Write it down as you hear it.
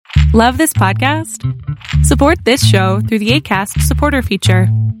Love this podcast? Support this show through the Acast supporter feature.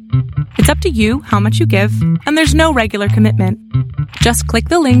 It's up to you how much you give, and there's no regular commitment. Just click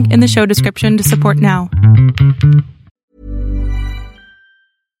the link in the show description to support now.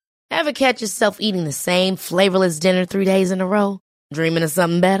 Ever catch yourself eating the same flavorless dinner 3 days in a row? Dreaming of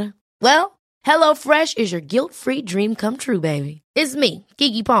something better? Well, HelloFresh is your guilt-free dream come true, baby. It's me,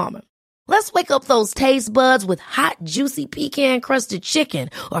 Keke Palmer. Let's wake up those taste buds with hot, juicy pecan-crusted chicken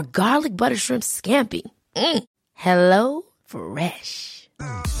or garlic butter shrimp scampi. Hello Fresh.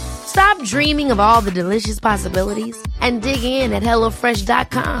 Stop dreaming of all the delicious possibilities and dig in at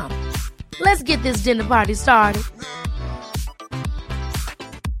HelloFresh.com. Let's get this dinner party started.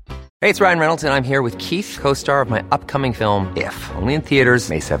 Hey, it's Ryan Reynolds, and I'm here with Keith, co-star of my upcoming film, If, only in theaters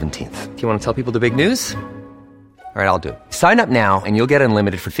May 17th. Do you want to tell people the big news? All right, I'll do it. Sign up now and you'll get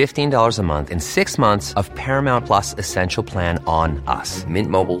unlimited for $15 a month and 6 months of Paramount Plus Essential Plan on us.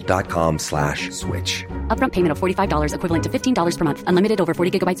 MintMobile.com/switch. Upfront payment of $45 equivalent to $15 per month. Unlimited over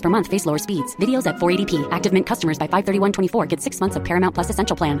 40 gigabytes per month. Face lower speeds. Videos at 480p. Active Mint customers by 531.24 get 6 months of Paramount Plus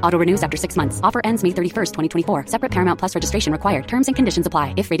Essential Plan. Auto renews after 6 months. Offer ends May 31st, 2024. Separate Paramount Plus registration required. Terms and conditions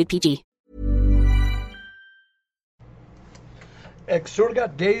apply if rated PG.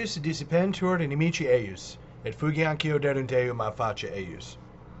 Exurgat Deus dissipentur inimici eius, et fugiancio derunt Deum a face eius.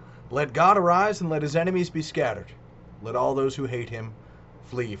 Let God arise and let his enemies be scattered. Let all those who hate him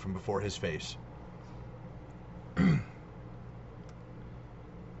flee from before his face.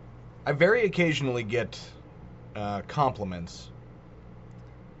 I very occasionally get compliments.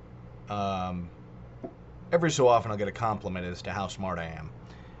 Every so often I'll get a compliment as to how smart I am.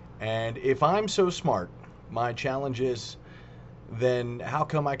 And if I'm so smart, my challenge is, then how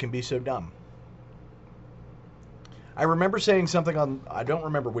come I can be so dumb? I remember saying something on, I don't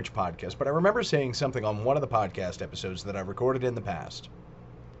remember which podcast, but I remember saying something on one of the podcast episodes that I recorded in the past.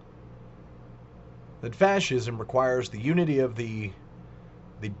 That fascism requires the unity of the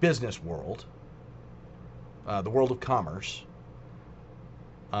business world, the world of commerce,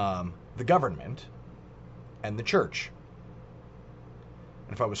 the government, and the church.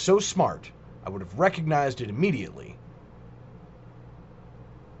 And if I was so smart, I would have recognized it immediately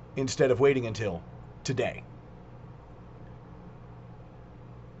instead of waiting until today.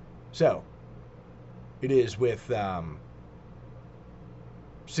 So, it is with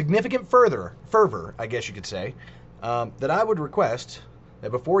significant fervor, I guess you could say, that I would request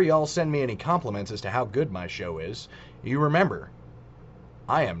that before you all send me any compliments as to how good my show is, you remember,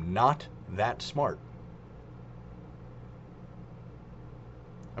 I am not that smart.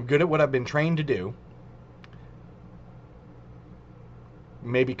 I'm good at what I've been trained to do,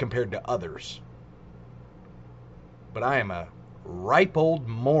 maybe compared to others. But I am a ripe old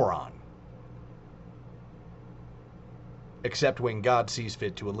moron. Except when God sees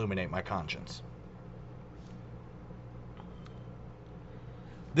fit to illuminate my conscience.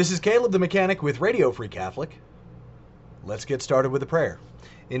 This is Caleb the Mechanic with Radio Free Catholic. Let's get started with a prayer.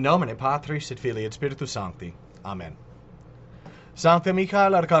 In nomine Patris et Filii et Spiritus Sancti. Amen. Sancte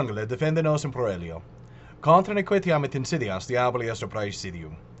Michael Arcangele, defende nos in proelio. Contra nequitiam et insidias diaboli est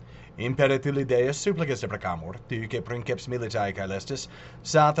praesidium. Imperet illi Deus supplicas deprecamur, tu que princeps militae caelestis,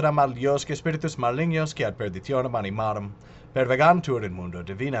 satana maliosque spiritus malignos que ad perditionem animarum, pervegantur in mundo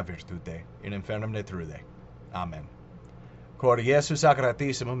divina virtute, in infernum ne trude. Amen. Cor Iesu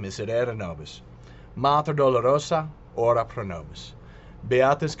sacratissimum miserere nobis. Mater dolorosa, ora pro nobis.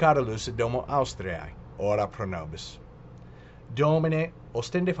 Beatus Carolus domo Austriae, ora pro nobis. Domine,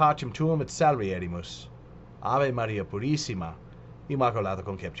 ostende facem tuum et salvierimus. Ave Maria Purissima, Immaculata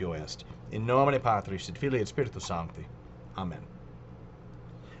Conceptio est. In nomine Patris et Filii et Spiritus Sancti. Amen.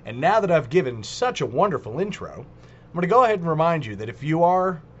 And now that I've given such a wonderful intro, I'm going to go ahead and remind you that if you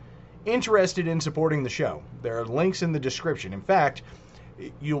are interested in supporting the show, there are links in the description. In fact,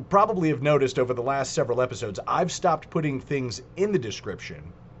 you'll probably have noticed over the last several episodes, I've stopped putting things in the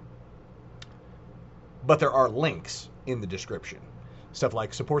description, but there are links in the description. Stuff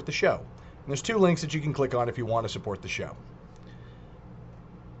like support the show. And there's 2 links that you can click on if you want to support the show.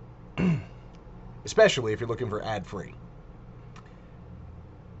 Especially if you're looking for ad-free.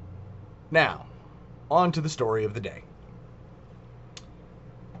 Now, on to the story of the day.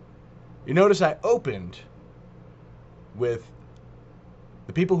 You notice I opened with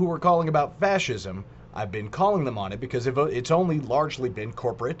the people who were calling about fascism. I've been calling them on it because it's only largely been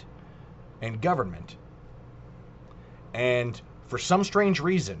corporate and government. And for some strange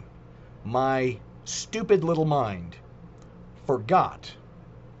reason, my stupid little mind forgot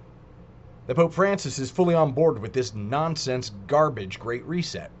that Pope Francis is fully on board with this nonsense garbage Great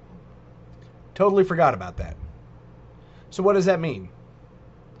Reset. Totally forgot about that. So what does that mean?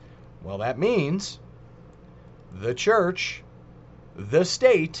 Well, that means the church, the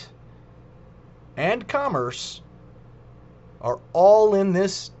state, and commerce are all in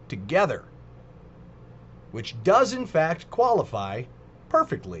this together, which does in fact qualify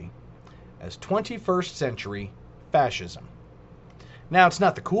perfectly as 21st century fascism. Now, it's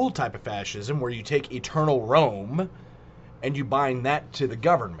not the cool type of fascism where you take eternal Rome and you bind that to the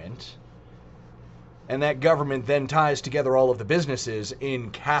government, and that government then ties together all of the businesses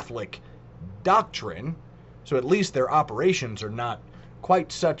in Catholic doctrine, so at least their operations are not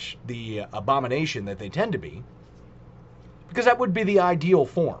quite such the abomination that they tend to be, because that would be the ideal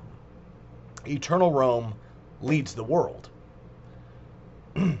form. Eternal Rome leads the world.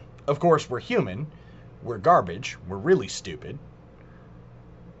 Of course, we're human, we're garbage, we're really stupid,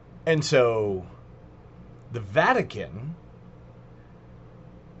 and so the Vatican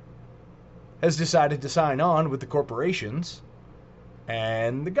has decided to sign on with the corporations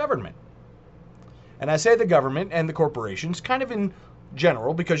and the government. And I say the government and the corporations kind of in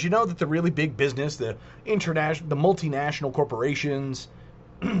general, because you know that the really big business, the multinational corporations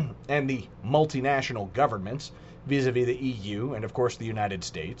and the multinational governments, vis-a-vis the EU and of course the United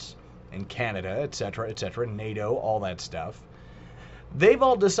States and Canada, etc., NATO, all that stuff, they've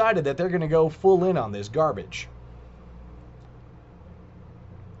all decided that they're going to go full in on this garbage.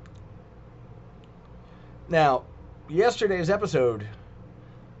 Now, yesterday's episode,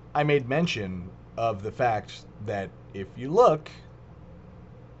 I made mention of the fact that if you look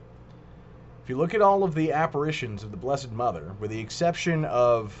at all of the apparitions of the Blessed Mother, with the exception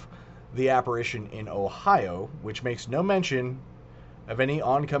of the apparition in Ohio, which makes no mention of any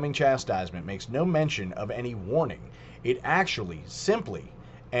oncoming chastisement, makes no mention of any warning, it actually simply,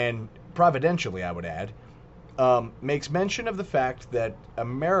 and providentially I would add, makes mention of the fact that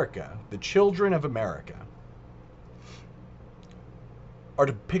America, the children of America, are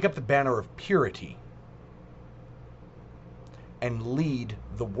to pick up the banner of purity and lead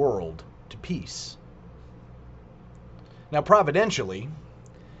the world to peace. Now, providentially,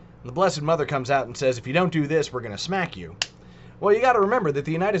 the Blessed Mother comes out and says, if you don't do this, we're going to smack you. Well, you got to remember that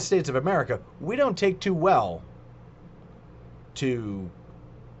the United States of America, we don't take too well to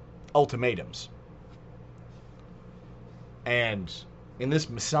ultimatums. And in this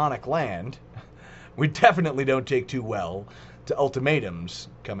Masonic land, we definitely don't take too well to ultimatums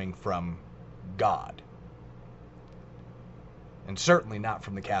coming from God. And certainly not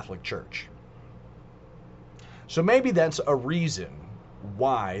from the Catholic Church. So maybe that's a reason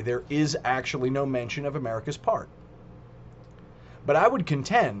why there is actually no mention of America's part. But I would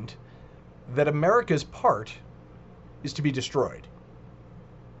contend that America's part is to be destroyed.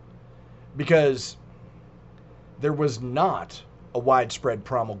 Because there was not a widespread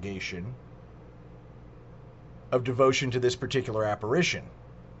promulgation of devotion to this particular apparition.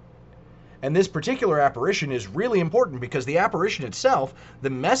 And this particular apparition is really important because the apparition itself, the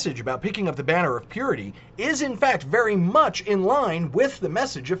message about picking up the banner of purity, is in fact very much in line with the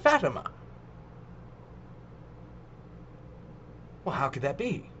message of Fatima. Well, how could that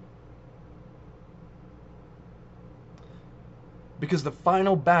be? Because the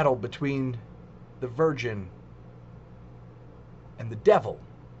final battle between the Virgin and the devil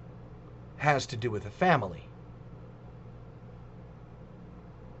has to do with a family.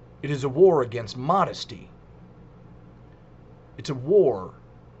 It is a war against modesty. It's a war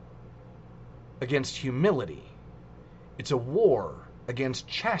against humility. It's a war against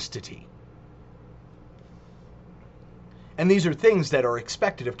chastity. And these are things that are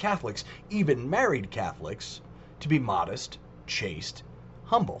expected of Catholics, even married Catholics, to be modest, chaste,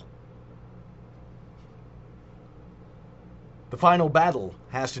 humble. The final battle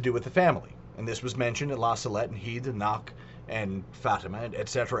has to do with the family. And this was mentioned in La Salette and Heed and Knock and Fatima,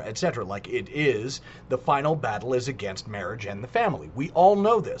 etc., etc. Like it is, the final battle is against marriage and the family. We all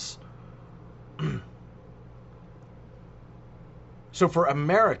know this. So for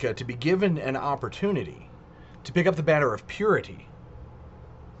America to be given an opportunity to pick up the banner of purity,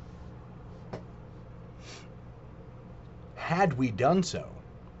 had we done so,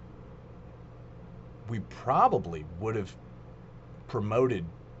 we probably would have promoted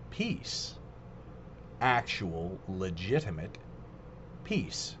peace. Actual, legitimate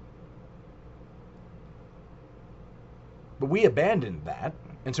peace. But we abandoned that,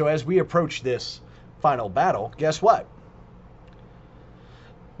 and so as we approach this final battle, guess what?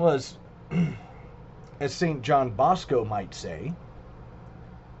 Well, as St. John Bosco might say,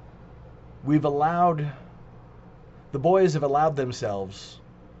 the boys have allowed themselves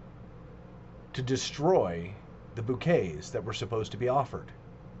to destroy the bouquets that were supposed to be offered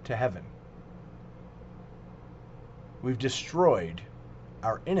to heaven. We've destroyed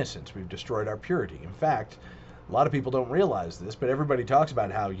our innocence. We've destroyed our purity. In fact, a lot of people don't realize this, but everybody talks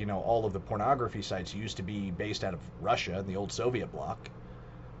about how, all of the pornography sites used to be based out of Russia and the old Soviet bloc.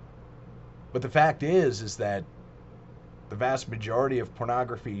 But the fact is that the vast majority of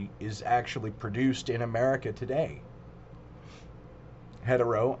pornography is actually produced in America today.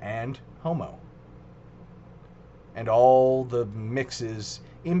 Hetero and homo. And all the mixes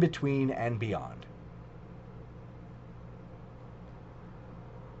in between and beyond.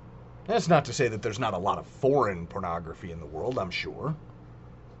 That's not to say that there's not a lot of foreign pornography in the world, I'm sure.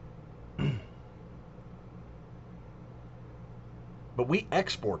 But we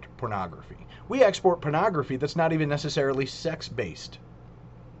export pornography. We export pornography that's not even necessarily sex-based.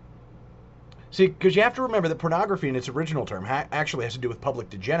 See, because you have to remember that pornography in its original term actually has to do with public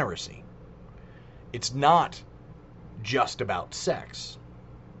degeneracy. It's not just about sex.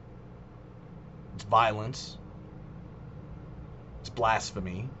 It's violence. It's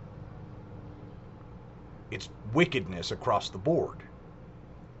blasphemy. It's wickedness across the board.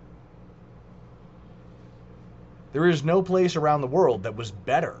 There is no place around the world that was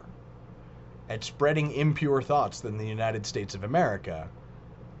better at spreading impure thoughts than the United States of America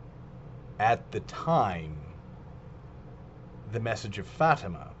at the time the message of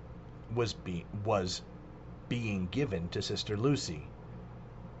Fatima was being given to Sister Lucy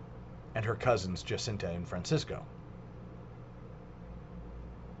and her cousins Jacinta and Francisco.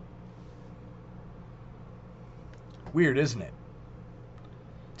 Weird, isn't it?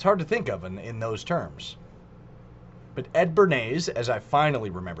 It's hard to think of in those terms. But Ed Bernays, as I finally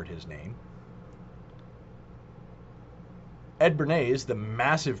remembered his name, Ed Bernays, the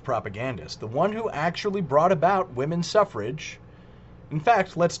massive propagandist, the one who actually brought about women's suffrage. In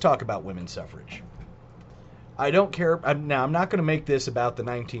fact, let's talk about women's suffrage. I don't care. Now, I'm not going to make this about the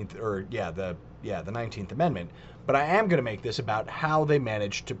 19th, the 19th Amendment, but I am going to make this about how they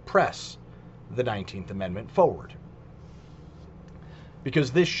managed to press the 19th Amendment forward.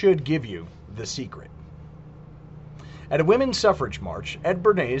 Because this should give you the secret. At a women's suffrage march, Ed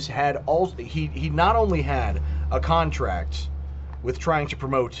Bernays he not only had a contract with trying to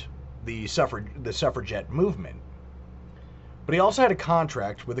promote the suffragette movement, but he also had a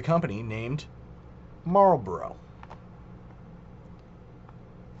contract with a company named Marlboro.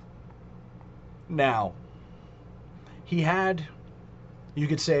 Now, he had, you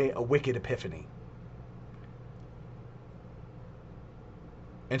could say, a wicked epiphany.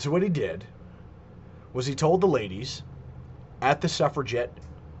 And so what he did was he told the ladies at the suffragette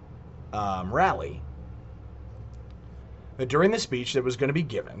rally that during the speech that was going to be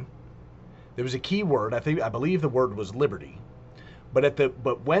given, there was a key word. I believe the word was liberty.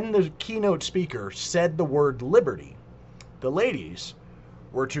 But when the keynote speaker said the word liberty, the ladies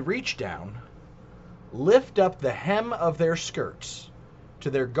were to reach down, lift up the hem of their skirts to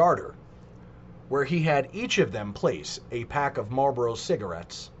their garter, where he had each of them place a pack of Marlboro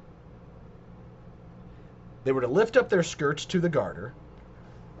cigarettes. They were to lift up their skirts to the garter,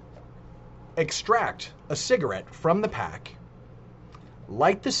 extract a cigarette from the pack,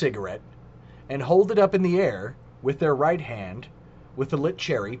 light the cigarette, and hold it up in the air with their right hand with the lit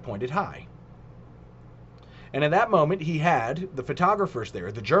cherry pointed high. And at that moment, he had the photographers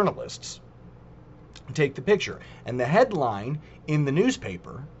there, the journalists, take the picture. And the headline in the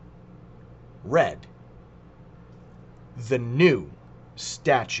newspaper read, "The New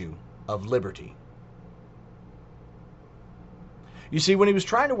Statue of Liberty." You see, when he was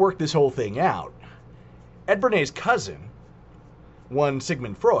trying to work this whole thing out, Ed Bernays' cousin, one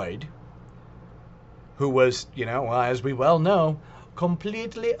Sigmund Freud, who was, as we well know,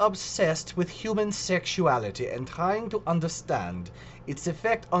 completely obsessed with human sexuality and trying to understand its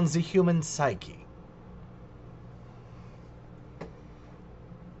effect on the human psyche.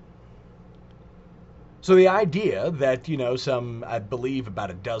 So the idea that, I believe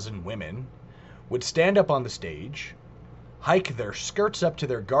about a dozen women would stand up on the stage, hike their skirts up to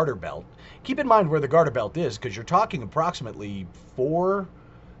their garter belt. Keep in mind where the garter belt is, because you're talking approximately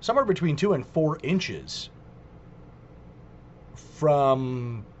somewhere between 2 and 4 inches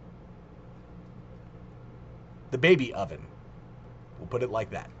from the baby oven. We'll put it like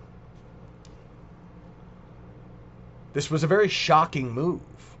that. This was a very shocking move.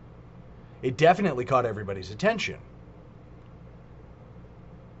 It definitely caught everybody's attention.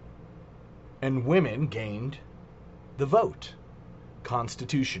 And women gained the vote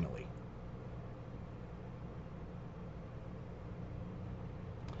constitutionally.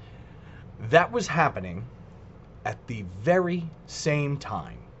 That was happening at the very same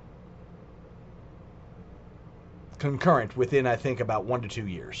time. Concurrent within, I think, about 1 to 2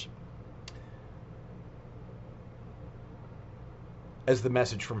 years. as the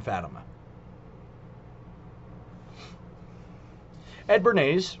message from Fatima. Ed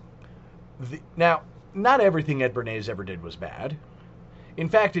Bernays, now, not everything Ed Bernays ever did was bad. In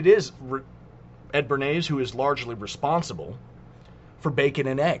fact, it is Ed Bernays who is largely responsible for bacon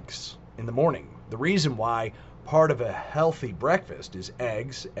and eggs in the morning. The reason why part of a healthy breakfast is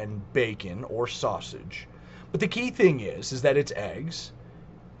eggs and bacon or sausage. But the key thing is that it's eggs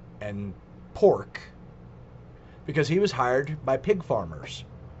and pork, because he was hired by pig farmers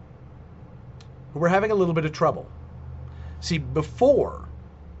who were having a little bit of trouble. See, before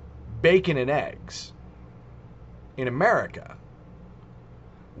bacon and eggs, in America,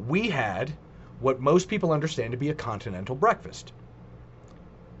 we had what most people understand to be a continental breakfast: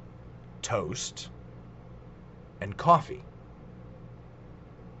 toast and coffee.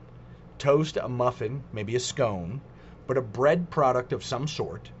 Toast, a muffin, maybe a scone, but a bread product of some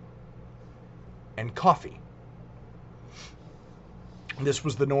sort, and coffee. This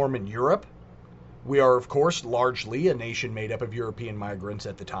was the norm in Europe. We are, of course, largely a nation made up of European migrants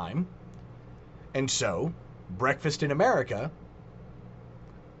at the time. And so, breakfast in America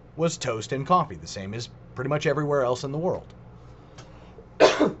was toast and coffee, the same as pretty much everywhere else in the world.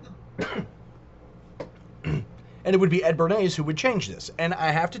 And it would be Ed Bernays who would change this. And I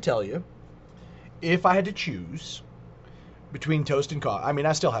have to tell you, if I had to choose between toast and coffee, I mean,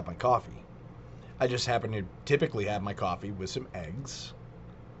 I still have my coffee. I just happen to typically have my coffee with some eggs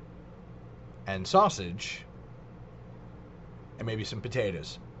and sausage and maybe some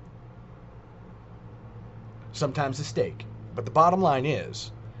potatoes. Sometimes a steak. But the bottom line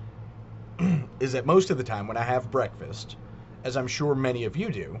is that most of the time when I have breakfast, as I'm sure many of you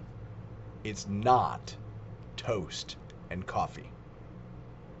do, it's not toast and coffee.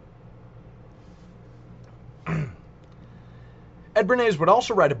 Ed Bernays would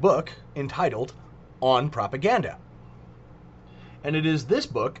also write a book entitled On Propaganda. And it is this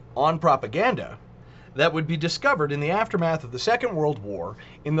book, On Propaganda, that would be discovered in the aftermath of the Second World War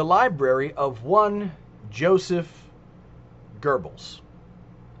in the library of one Joseph Goebbels,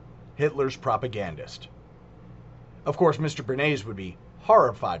 Hitler's propagandist. Of course, Mr. Bernays would be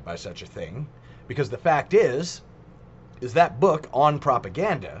horrified by such a thing, because the fact is that book, On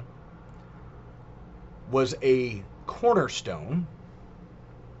Propaganda, was a cornerstone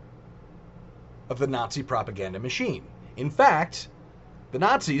of the Nazi propaganda machine. In fact, the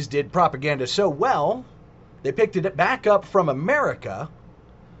Nazis did propaganda so well, they picked it back up from America,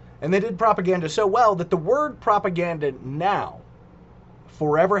 and they did propaganda so well that the word propaganda now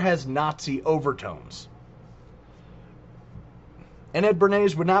forever has Nazi overtones. And Ed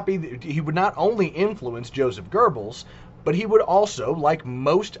Bernays would not only influence Joseph Goebbels, but he would also, like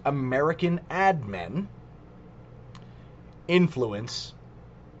most American ad men, influence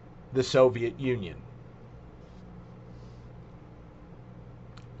the Soviet Union.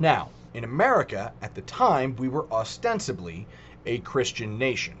 Now, in America, at the time, we were ostensibly a Christian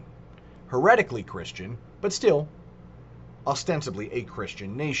nation. Heretically Christian, but still ostensibly a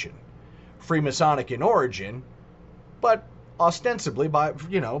Christian nation. Freemasonic in origin, but ostensibly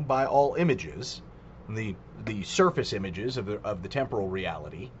by all images, the surface images of the temporal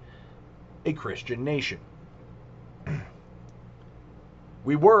reality, a Christian nation.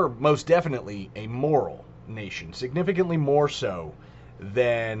 We were most definitely a moral nation, significantly more so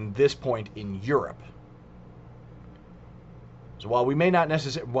than this point in Europe. So while we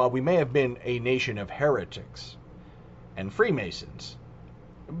may have been a nation of heretics and Freemasons,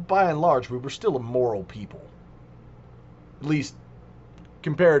 by and large we were still a moral people. At least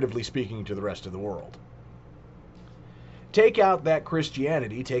comparatively speaking to the rest of the world. Take out that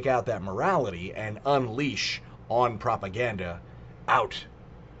Christianity, take out that morality, and unleash On Propaganda out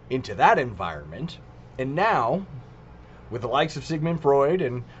into that environment, and now, with the likes of Sigmund Freud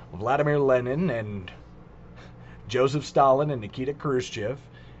and Vladimir Lenin and Joseph Stalin and Nikita Khrushchev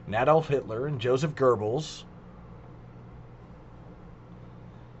and Adolf Hitler and Joseph Goebbels,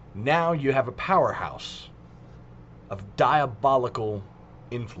 now you have a powerhouse of diabolical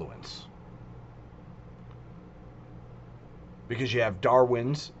influence. Because you have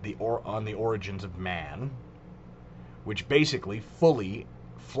Darwin's On the Origins of Man, which basically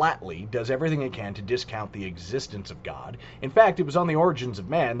flatly does everything it can to discount the existence of God. In fact, it was On the Origins of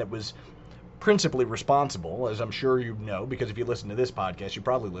Man that was principally responsible, as I'm sure you know, because if you listen to this podcast, you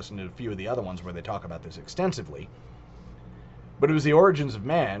probably listen to a few of the other ones where they talk about this extensively. But it was The Origins of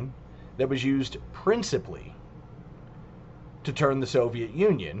Man that was used principally to turn the Soviet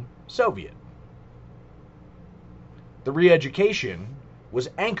Union Soviet. The re-education was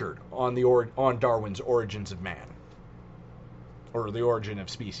anchored on Darwin's Origins of Man, or The Origin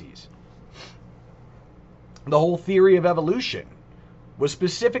of Species. The whole theory of evolution was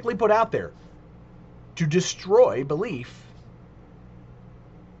specifically put out there to destroy belief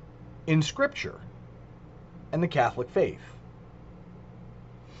in Scripture and the Catholic faith.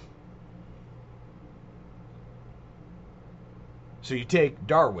 So you take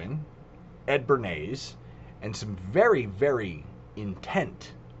Darwin, Ed Bernays, and some very, very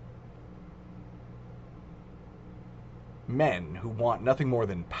intent men who want nothing more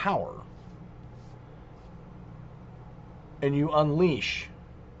than power, and you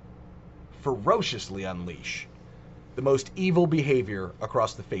ferociously unleash the most evil behavior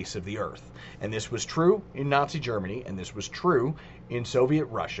across the face of the earth. And this was true in Nazi Germany, and this was true in Soviet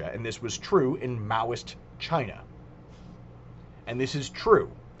Russia, and this was true in Maoist China. And this is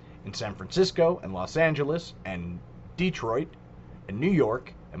true in San Francisco and Los Angeles and Detroit and New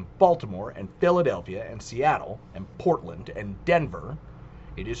York and Baltimore and Philadelphia and Seattle and Portland and Denver.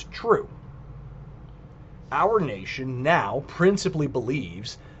 It is true. Our nation now principally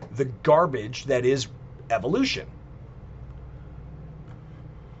believes the garbage that is evolution.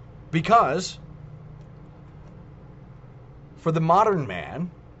 Because for the modern man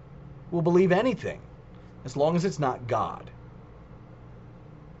will believe anything as long as it's not God.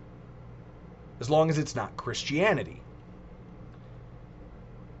 As long as it's not Christianity.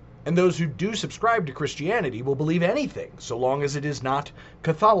 And those who do subscribe to Christianity will believe anything so long as it is not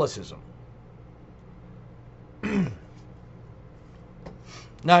Catholicism.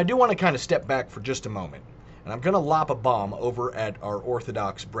 Now, I do want to kind of step back for just a moment, and I'm going to lop a bomb over at our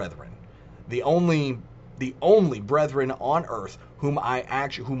Orthodox brethren, the only brethren on earth whom I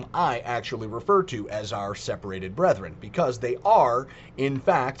actually refer to as our separated brethren, because they are, in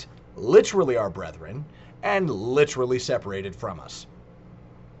fact, literally our brethren and literally separated from us.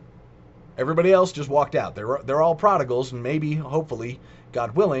 Everybody else just walked out. They're all prodigals, and maybe, hopefully,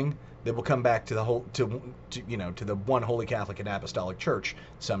 God willing, they will come back to the one Holy Catholic and Apostolic Church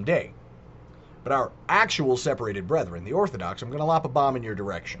someday. But our actual separated brethren, the Orthodox, I'm going to lop a bomb in your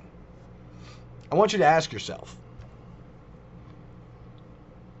direction. I want you to ask yourself,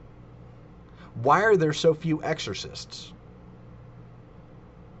 why are there so few exorcists?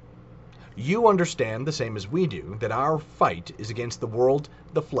 You understand the same as we do that our fight is against the world,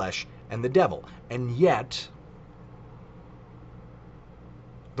 the flesh, and the devil. And yet,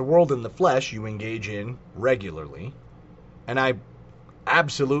 the world and the flesh you engage in regularly, and I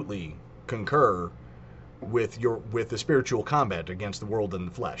absolutely concur with the spiritual combat against the world and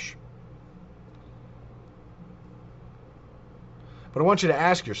the flesh. But I want you to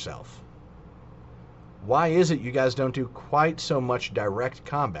ask yourself, why is it you guys don't do quite so much direct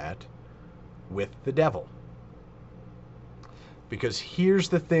combat with the devil? Because here's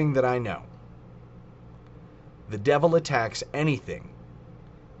the thing that I know. The devil attacks anything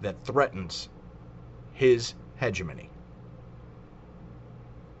that threatens his hegemony.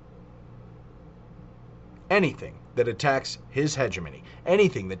 Anything that attacks his hegemony,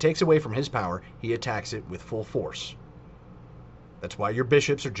 anything that takes away from his power, he attacks it with full force. That's why your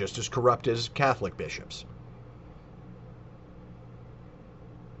bishops are just as corrupt as Catholic bishops.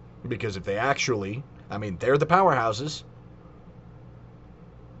 Because if they actually, they're the powerhouses,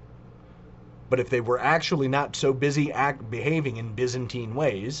 but if they were actually not so busy behaving in Byzantine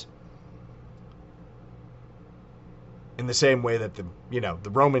ways, in the same way that the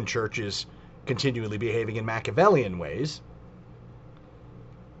Roman Church is continually behaving in Machiavellian ways,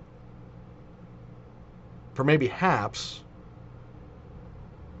 perhaps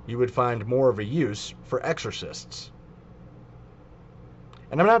you would find more of a use for exorcists.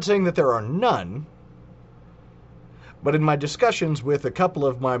 And I'm not saying that there are none, but in my discussions with a couple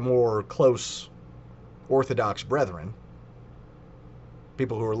of my more close Orthodox brethren,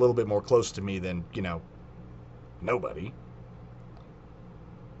 people who are a little bit more close to me than, nobody,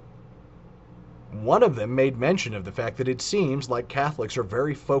 one of them made mention of the fact that it seems like Catholics are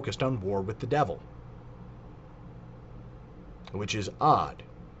very focused on war with the devil, which is odd.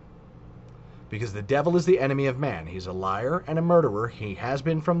 Because the devil is the enemy of man. He's a liar and a murderer. He has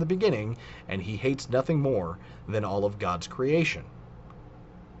been from the beginning, and he hates nothing more than all of God's creation.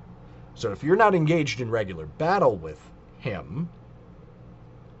 So if you're not engaged in regular battle with him,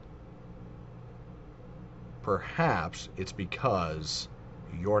 perhaps it's because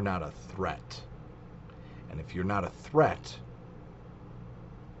you're not a threat. And if you're not a threat,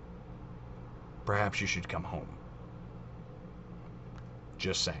 perhaps you should come home.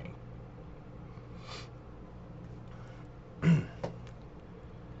 Just saying.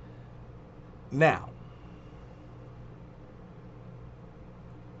 Now,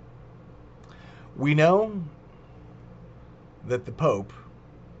 we know that the Pope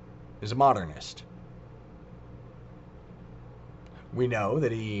is a modernist. We know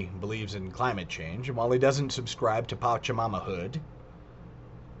that he believes in climate change, and while he doesn't subscribe to Pachamamahood,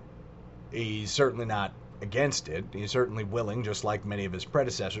 he's certainly not against it. He's certainly willing, just like many of his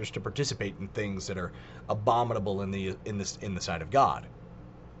predecessors, to participate in things that are abominable in the sight of God.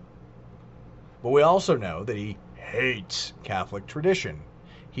 But we also know that he hates Catholic tradition.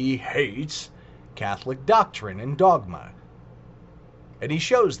 He hates Catholic doctrine and dogma. And he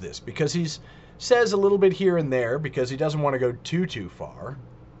shows this because he says a little bit here and there because he doesn't want to go too far.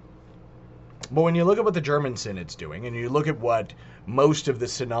 But when you look at what the German Synod's doing, and you look at what most of the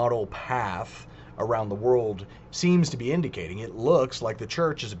synodal path around the world seems to be indicating, it looks like the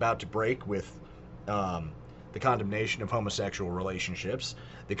church is about to break with the condemnation of homosexual relationships,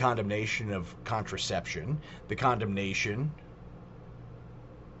 the condemnation of contraception, the condemnation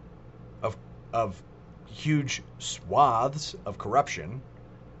of huge swaths of corruption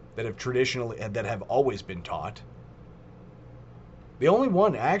that have always been taught. The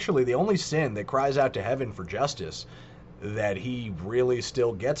only sin that cries out to heaven for justice that he really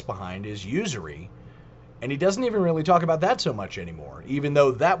still gets behind is usury. And he doesn't even really talk about that so much anymore, even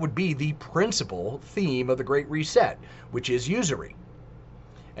though that would be the principal theme of the Great Reset, which is usury.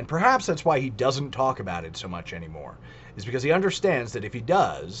 And perhaps that's why he doesn't talk about it so much anymore, is because he understands that if he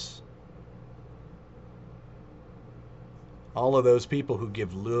does, all of those people who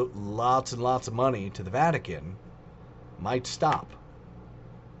give lots and lots of money to the Vatican might stop.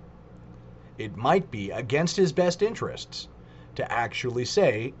 It might be against his best interests to actually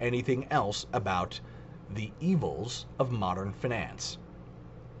say anything else about the evils of modern finance.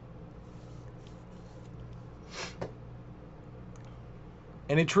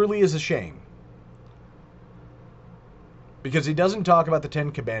 And it truly is a shame. Because he doesn't talk about the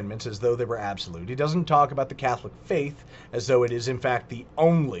Ten Commandments as though they were absolute. He doesn't talk about the Catholic faith as though it is, in fact, the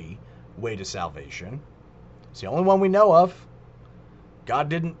only way to salvation. It's the only one we know of. God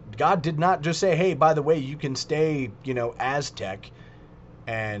did not just say, hey, by the way, you can stay, Aztec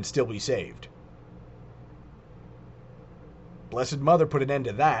and still be saved. Blessed Mother put an end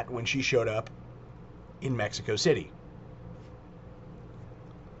to that when she showed up in Mexico City.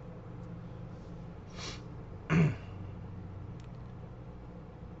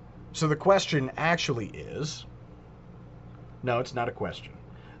 So the question actually is, no, it's not a question.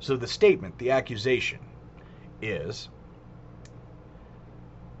 So the statement, the accusation, is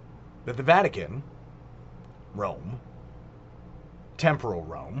that the Vatican, Rome, temporal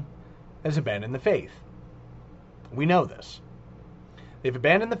Rome, has abandoned the faith. We know this. They've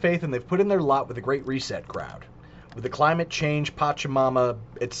abandoned the faith and they've put in their lot with the Great Reset crowd, with the climate change, Pachamama,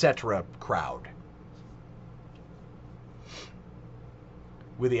 etc. crowd.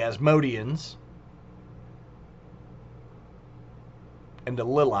 With the Asmodeans and the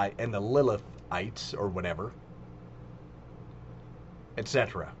Lilithites, or whatever,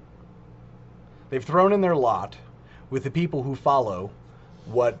 etc. They've thrown in their lot with the people who follow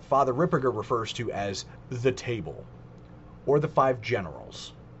what Father Ripperger refers to as the table, or the 5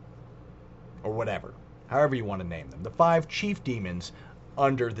 generals, or whatever, however you want to name them, the 5 chief demons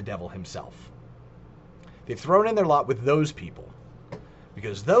under the devil himself. They've thrown in their lot with those people,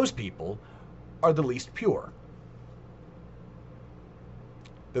 because those people are the least pure.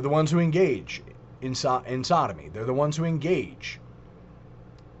 They're the ones who engage in sodomy. They're the ones who engage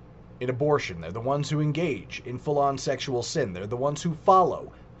in abortion. They're the ones who engage in full-on sexual sin. They're the ones who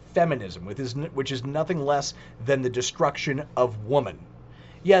follow feminism, which is nothing less than the destruction of woman.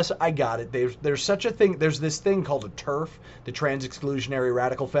 Yes, I got it. There's such a thing. There's this thing called a TERF, the trans-exclusionary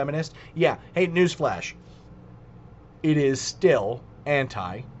radical feminist. Yeah, hey, newsflash. It is still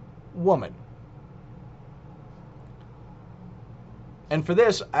anti-woman. And for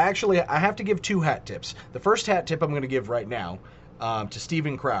this, I have to give 2 hat tips. The first hat tip I'm going to give right now to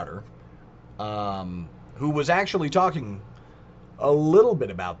Steven Crowder, who was actually talking a little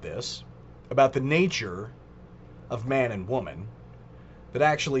bit about this, about the nature of man and woman, that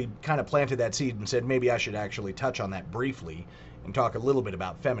actually kind of planted that seed and said maybe I should actually touch on that briefly and talk a little bit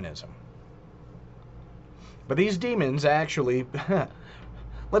about feminism. But these demons actually,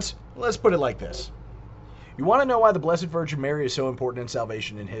 let's put it like this. You want to know why the Blessed Virgin Mary is so important in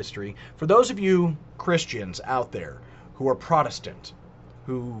salvation in history? For those of you Christians out there who are Protestant,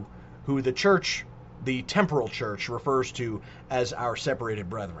 who the church, the temporal church, refers to as our separated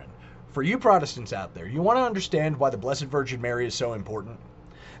brethren. For you Protestants out there, you want to understand why the Blessed Virgin Mary is so important?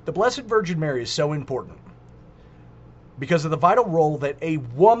 The Blessed Virgin Mary is so important because of the vital role that a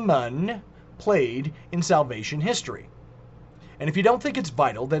woman played in salvation history. And if you don't think it's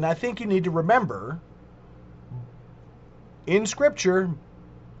vital, then I think you need to remember in Scripture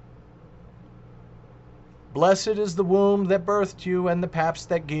Blessed is the womb that birthed you and the paps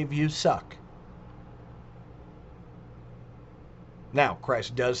that gave you suck. Now,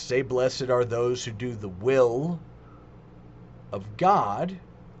 Christ does say, blessed are those who do the will of God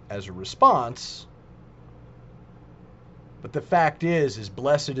as a response. But the fact is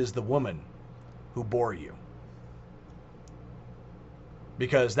blessed is the woman who bore you.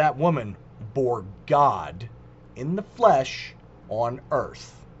 Because that woman bore God in the flesh on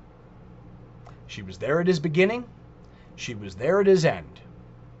earth. She was there at his beginning. She was there at his end.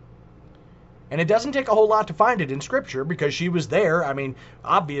 And it doesn't take a whole lot to find it in Scripture because she was there. I mean,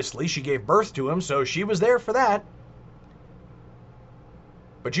 obviously she gave birth to him, so she was there for that.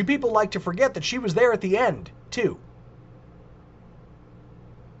 But you people like to forget that she was there at the end, too.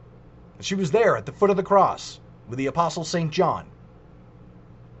 She was there at the foot of the cross with the Apostle St. John.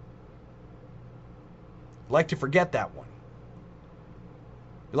 You like to forget that one.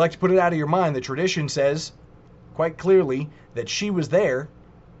 You like to put it out of your mind. The tradition says quite clearly that she was there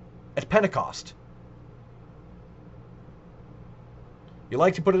at Pentecost. You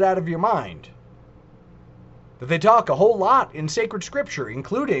like to put it out of your mind that they talk a whole lot in sacred scripture,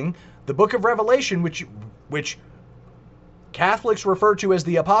 including the book of Revelation, which Catholics refer to as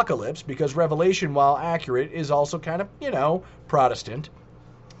the Apocalypse, because Revelation, while accurate, is also kind of, Protestant.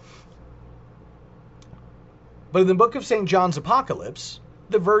 But in the book of St. John's Apocalypse,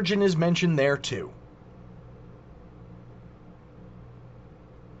 the Virgin is mentioned there too.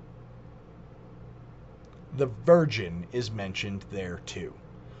 The Virgin is mentioned there too.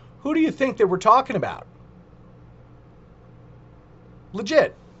 Who do you think they were talking about?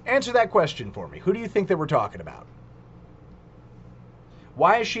 Legit, answer that question for me. Who do you think they were talking about?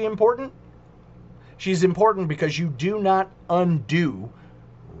 Why is she important? She's important because you do not undo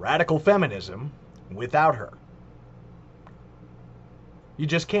radical feminism without her. You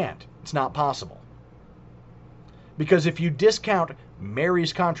just can't. It's not possible. Because if you discount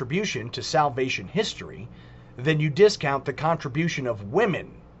Mary's contribution to salvation history, then you discount the contribution of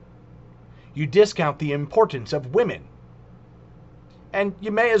women. You discount the importance of women. And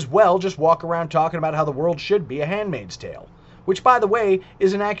you may as well just walk around talking about how the world should be a Handmaid's Tale, which, by the way,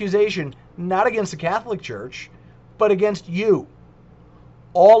 is an accusation not against the Catholic Church, but against you.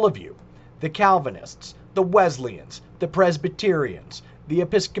 All of you. The Calvinists, the Wesleyans, the Presbyterians, the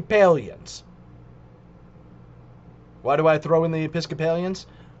Episcopalians. Why do I throw in the Episcopalians?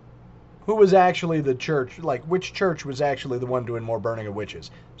 Who was actually the church, which church was actually the one doing more burning of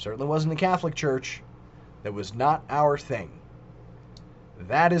witches? Certainly wasn't the Catholic Church. That was not our thing.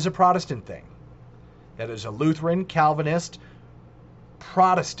 That is a Protestant thing. That is a Lutheran, Calvinist,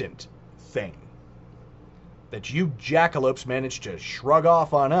 Protestant thing. That you jackalopes managed to shrug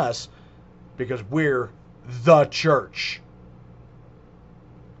off on us because we're the church.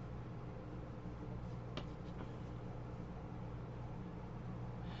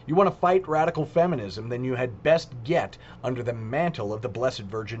 You want to fight radical feminism, then you had best get under the mantle of the Blessed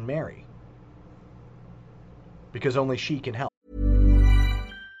Virgin Mary. Because only she can help.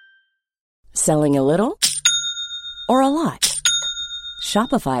 Selling a little or a lot?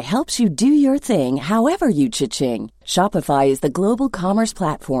 Shopify helps you do your thing however you cha-ching. Shopify is the global commerce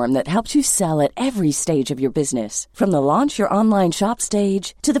platform that helps you sell at every stage of your business. From the launch your online shop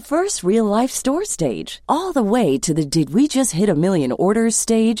stage to the first real-life store stage, all the way to the did we just hit a million orders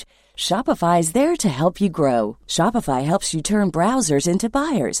stage. Shopify is there to help you grow. Shopify helps you turn browsers into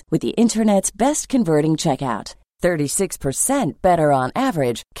buyers with the internet's best converting checkout. 36% better on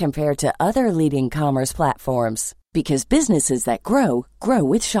average compared to other leading commerce platforms. Because businesses that grow, grow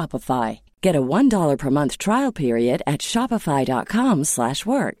with Shopify. Get a $1 per month trial period at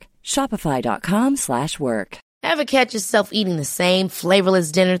shopify.com/work. Shopify.com/work. Ever catch yourself eating the same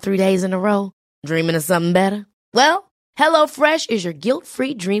flavorless dinner 3 days in a row? Dreaming of something better? Well, HelloFresh is your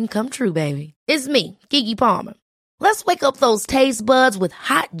guilt-free dream come true, baby. It's me, Keke Palmer. Let's wake up those taste buds with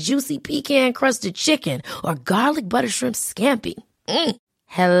hot, juicy pecan-crusted chicken or garlic butter shrimp scampi.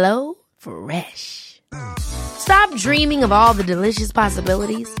 Hello Fresh. Stop dreaming of all the delicious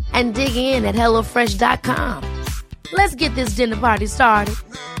possibilities and dig in at HelloFresh.com. Let's get this dinner party started.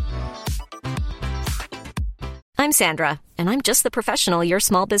 I'm Sandra, and I'm just the professional your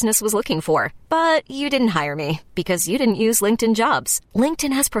small business was looking for. But you didn't hire me because you didn't use LinkedIn Jobs.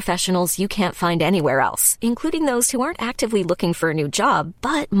 LinkedIn has professionals you can't find anywhere else, including those who aren't actively looking for a new job,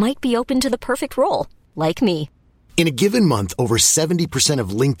 but might be open to the perfect role, like me. In a given month, over 70% of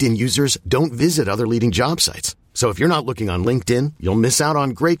LinkedIn users don't visit other leading job sites. So if you're not looking on LinkedIn, you'll miss out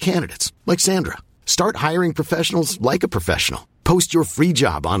on great candidates like Sandra. Start hiring professionals like a professional. Post your free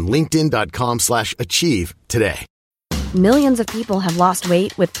job on linkedin.com/achieve today. Millions of people have lost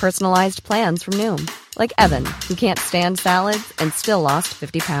weight with personalized plans from Noom. Like Evan, who can't stand salads and still lost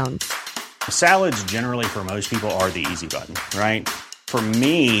 50 pounds. Salads generally for most people are the easy button, right? For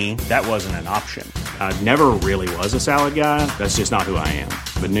me, that wasn't an option. I never really was a salad guy. That's just not who I am.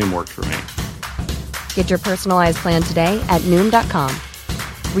 But Noom worked for me. Get your personalized plan today at Noom.com.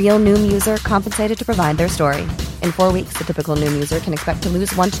 Real Noom user compensated to provide their story. In 4 weeks, the typical Noom user can expect to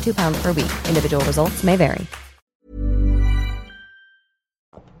lose 1 to 2 pounds per week. Individual results may vary.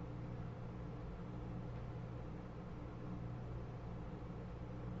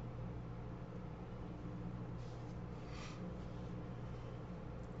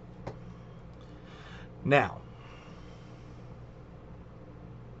 Now,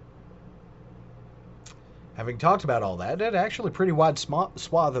 having talked about all that, it actually a pretty wide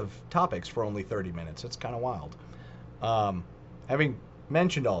swath of topics for only 30 minutes. It's kind of wild. Having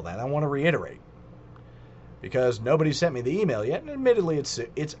mentioned all that, I want to reiterate, because nobody sent me the email yet, and admittedly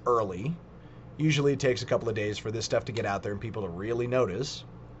it's early. Usually it takes a couple of days for this stuff to get out there and people to really notice.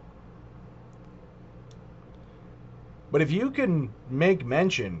 But if you can make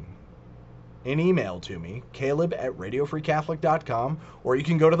mention in email to me, caleb@radiofreecatholic.com, or you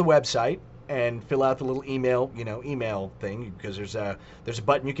can go to the website and fill out the little email thing, because there's a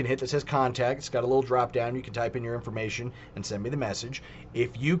button you can hit that says contact. It's got a little drop down. You can type in your information and send me the message.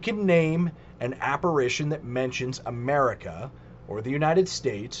 If you can name an apparition that mentions America or the United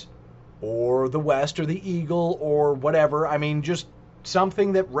States or the West or the Eagle or whatever, I mean, just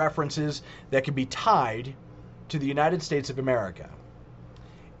something that references that can be tied to the United States of America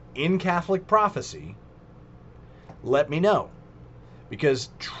in Catholic prophecy, let me know. Because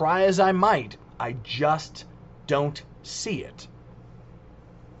try as I might, I just don't see it.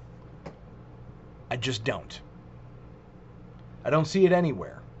 I just don't. I don't see it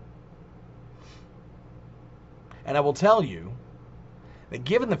anywhere. And I will tell you that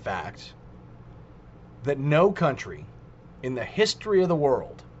given the fact that no country in the history of the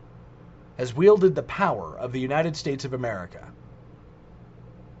world has wielded the power of the United States of America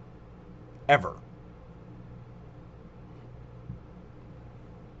ever,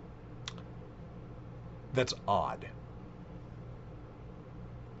 that's odd.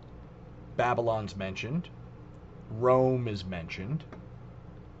 Babylon's mentioned. Rome is mentioned.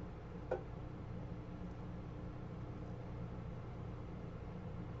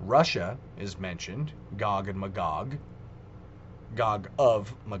 Russia is mentioned. Gog and Magog. Gog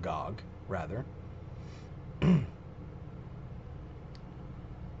of Magog, rather.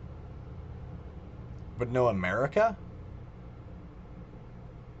 But no America?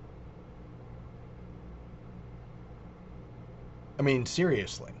 I mean,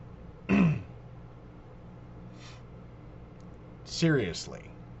 seriously. Seriously.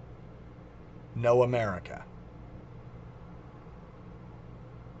 No America.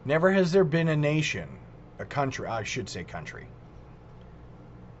 Never has there been a nation, a country, I should say country.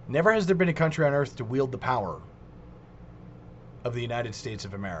 Never has there been a country on earth to wield the power of the United States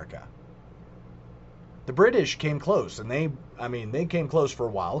of America. The British came close, and they came close for a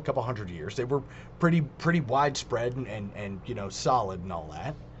while, a couple hundred years. They were pretty widespread and solid and all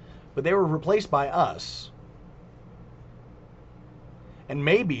that. But they were replaced by us. And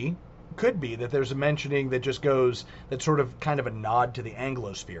maybe, could be, that there's a mentioning that just goes, that's sort of kind of a nod to the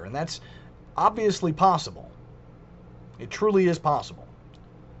Anglosphere. And that's obviously possible. It truly is possible.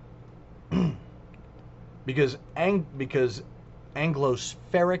 Because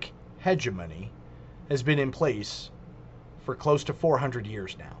Anglospheric hegemony has been in place for close to 400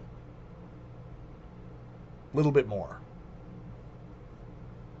 years now. A little bit more.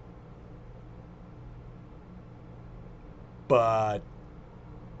 But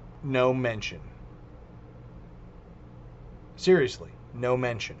no mention. Seriously, no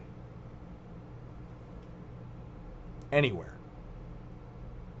mention. Anywhere.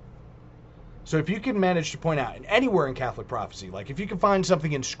 So if you can manage to point out, anywhere in Catholic prophecy, like if you can find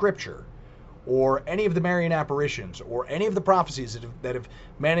something in Scripture, or any of the Marian apparitions, or any of the prophecies that have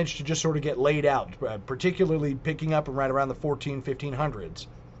managed to just sort of get laid out, particularly picking up right around the 1500s,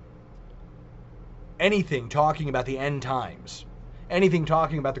 anything talking about the end times, anything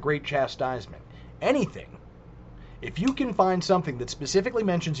talking about the Great Chastisement, anything, if you can find something that specifically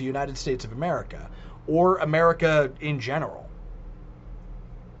mentions the United States of America, or America in general,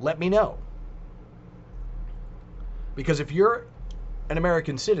 let me know. Because if you're an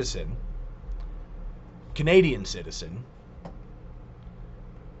American citizen, Canadian citizen,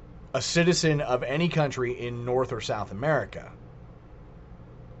 a citizen of any country in North or South America,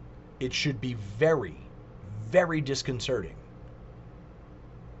 it should be very, very disconcerting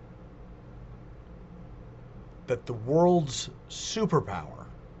that the world's superpower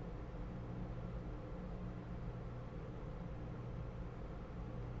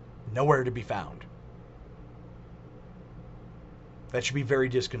nowhere to be found. That should be very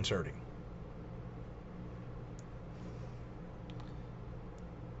disconcerting.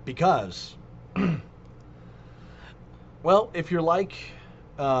 Because, well, if you're like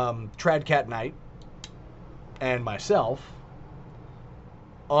Trad Cat Knight and myself,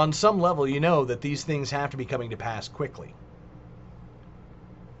 on some level you know that these things have to be coming to pass quickly.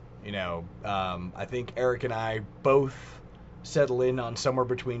 You know, I think Eric and I both settle in on somewhere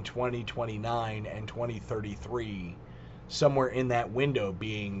between 2029 and 2033, somewhere in that window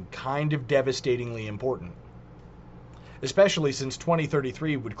being kind of devastatingly important. Especially since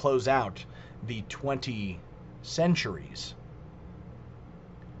 2033 would close out the 20 centuries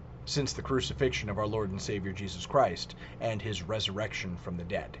since the crucifixion of our Lord and Savior Jesus Christ and his resurrection from the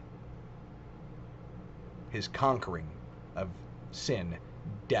dead. His conquering of sin,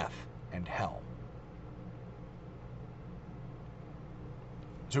 death, and hell.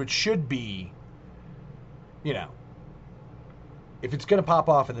 So it should be, you know, if it's going to pop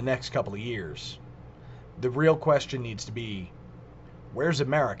off in the next couple of years, the real question needs to be, where's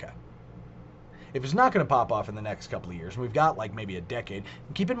America? If it's not going to pop off in the next couple of years, and we've got like maybe a decade,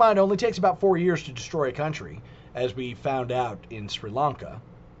 and keep in mind it only takes about 4 years to destroy a country, as we found out in Sri Lanka,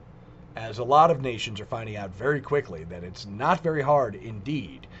 as a lot of nations are finding out very quickly that it's not very hard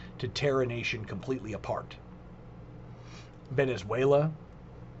indeed to tear a nation completely apart. Venezuela,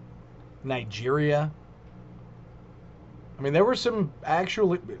 Nigeria, I mean, there were some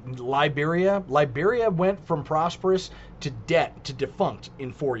actually, Liberia went from prosperous to defunct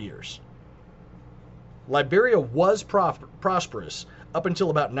in 4 years. Liberia was prosperous up until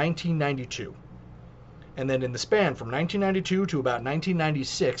about 1992. And then in the span from 1992 to about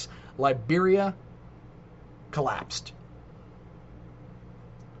 1996, Liberia collapsed.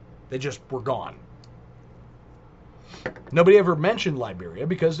 They just were gone. Nobody ever mentioned Liberia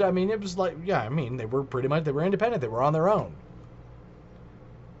because, I mean, it was like, yeah, I mean, they were independent. They were on their own.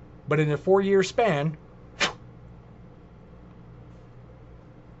 But in a 4-year span,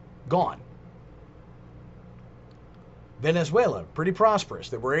 gone. Venezuela, pretty prosperous.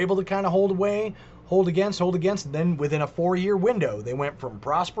 They were able to kind of hold against, and then within a 4-year window, they went from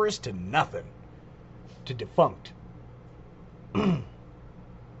prosperous to nothing, to defunct.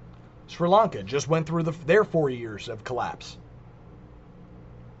 Sri Lanka just went through their 4 years of collapse.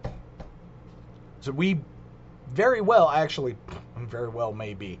 So we very well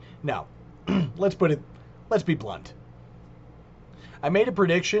may be. Now, let's be blunt. I made a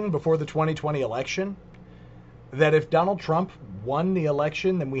prediction before the 2020 election that if Donald Trump won the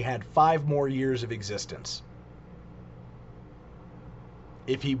election, then we had 5 more years of existence.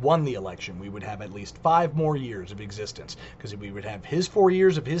 If he won the election, we would have at least 5 more years of existence, because we would have his 4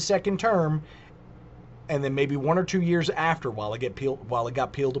 years of his second term, and then maybe 1 or 2 years after while it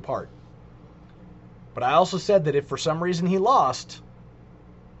got peeled apart. But I also said that if for some reason he lost,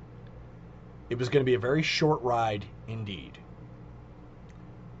 it was going to be a very short ride indeed.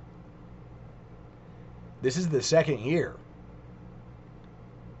 This is the second year.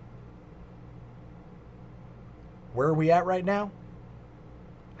 Where are we at right now?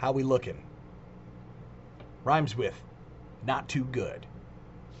 How we looking? Rhymes with not too good.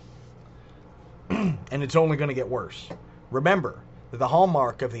 And it's only going to get worse. Remember that the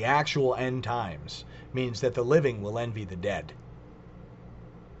hallmark of the actual end times means that the living will envy the dead.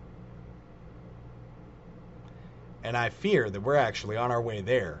 And I fear that we're actually on our way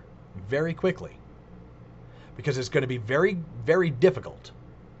there very quickly. Because it's going to be very, very difficult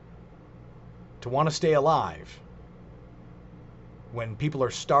to want to stay alive when people are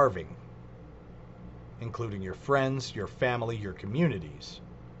starving, including your friends, your family, your communities,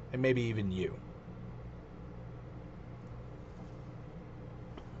 and maybe even you.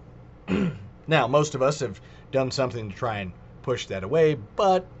 Now, most of us have done something to try and push that away,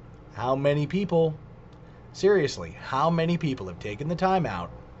 but how many people, seriously, how many people have taken the time out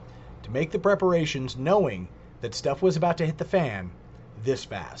to make the preparations knowing that stuff was about to hit the fan this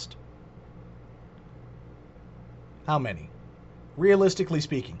fast? How many? Realistically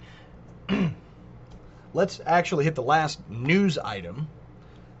speaking. Let's actually hit the last news item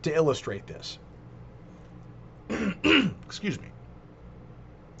to illustrate this. Excuse me.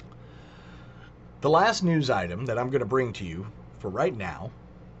 The last news item that I'm going to bring to you for right now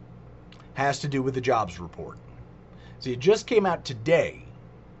has to do with the jobs report. See, it just came out today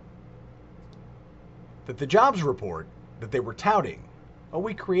that the jobs report that they were touting,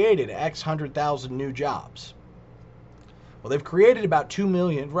 we created X 100,000 new jobs. Well, they've created about 2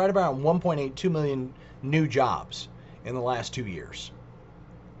 million, right about 1.82 million new jobs in the last 2 years.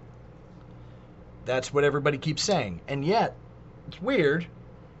 That's what everybody keeps saying. And yet, it's weird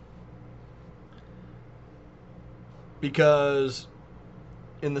because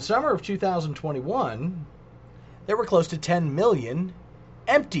in the summer of 2021, there were close to 10 million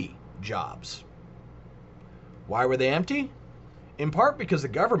empty jobs. Why were they empty? In part because the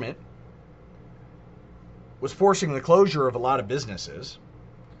government was forcing the closure of a lot of businesses.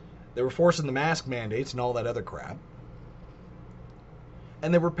 They were forcing the mask mandates and all that other crap.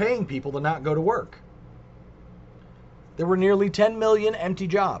 And they were paying people to not go to work. There were nearly 10 million empty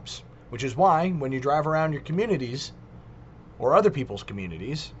jobs, which is why when you drive around your communities or other people's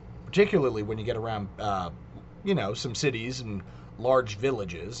communities, particularly when you get around, some cities and large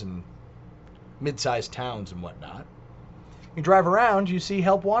villages and mid-sized towns and whatnot, you drive around, you see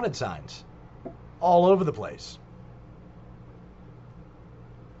help wanted signs all over the place.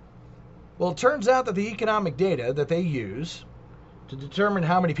 Well, it turns out that the economic data that they use to determine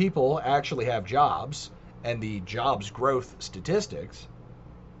how many people actually have jobs and the jobs growth statistics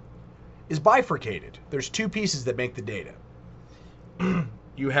is bifurcated. There's two pieces that make the data.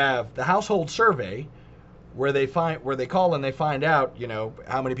 You have the household survey, where they call and they find out,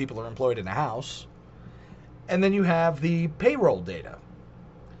 how many people are employed in a house. And then you have the payroll data.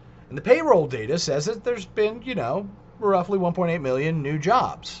 And the payroll data says that there's been, roughly 1.8 million new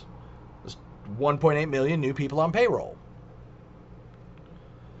jobs. There's 1.8 million new people on payroll.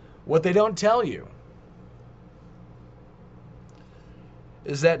 What they don't tell you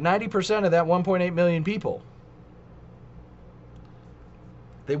is that 90% of that 1.8 million people,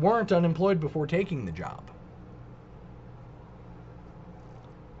 they weren't unemployed before taking the job.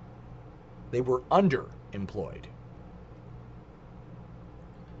 They were underemployed.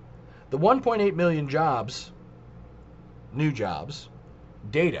 The 1.8 million jobs, new jobs,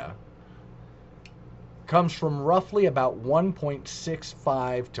 data, comes from roughly about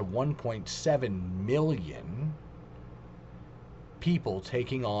 1.65 to 1.7 million people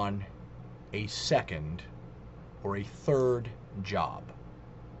taking on a second or a third job.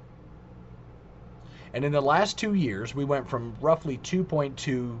 And in the last 2 years, we went from roughly 2.2,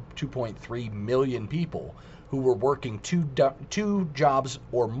 2.3 million people who were working two jobs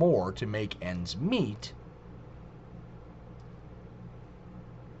or more to make ends meet.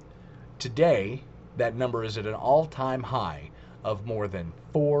 Today, that number is at an all-time high of more than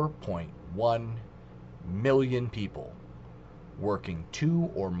 4.1 million people working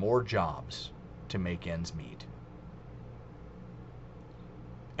 2 or more jobs to make ends meet.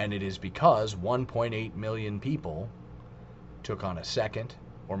 And it is because 1.8 million people took on a second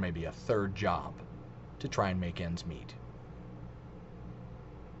or maybe a third job to try and make ends meet.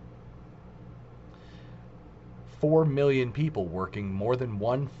 4 million people working more than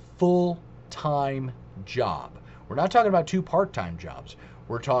one full-time job. We're not talking about 2 part-time jobs.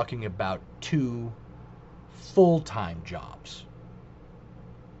 We're talking about 2 full-time jobs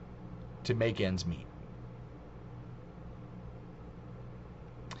to make ends meet.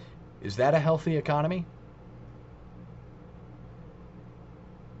 Is that a healthy economy?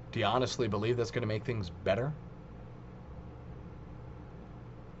 Do you honestly believe that's going to make things better?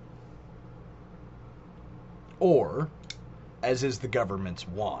 Or, as is the government's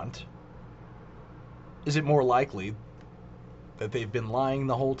want, is it more likely that they've been lying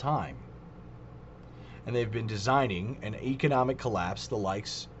the whole time? And they've been designing an economic collapse the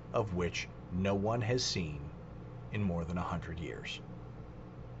likes of which no one has seen in more than 100 years.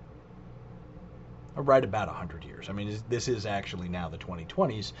 Or right about 100 years. I mean, this is actually now the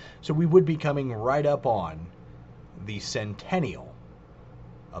 2020s, so we would be coming right up on the centennial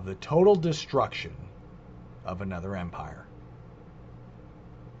of the total destruction of another empire.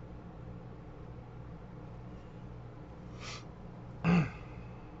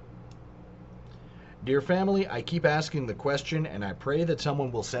 Dear family, I keep asking the question, and I pray that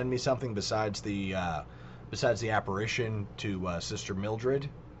someone will send me something besides the apparition to Sister Mildred,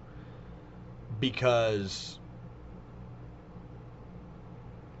 because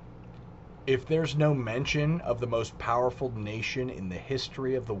if there's no mention of the most powerful nation in the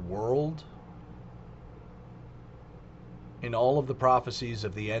history of the world, in all of the prophecies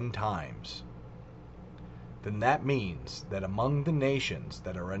of the end times, then that means that among the nations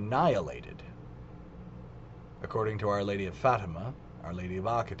that are annihilated, according to Our Lady of Fatima, Our Lady of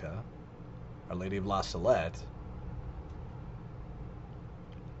Akita, Our Lady of La Salette,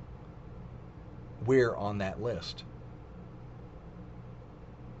 we're on that list.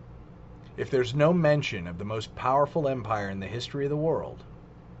 If there's no mention of the most powerful empire in the history of the world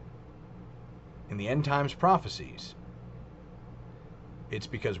in the end times prophecies, it's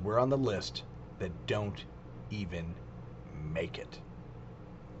because we're on the list that don't even make it.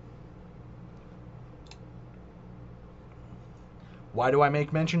 Why do I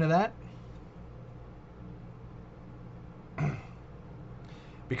make mention of that?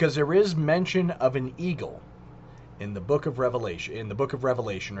 Because there is mention of an eagle in the book of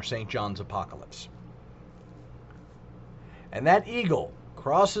Revelation, or St. John's Apocalypse. And that eagle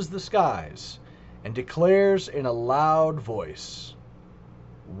crosses the skies and declares in a loud voice,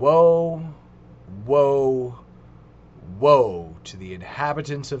 "Woe, woe, woe to the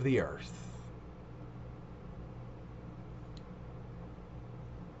inhabitants of the earth."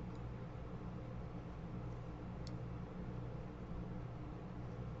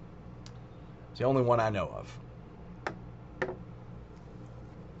 It's the only one I know of.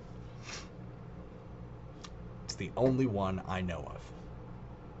 It's the only one I know of.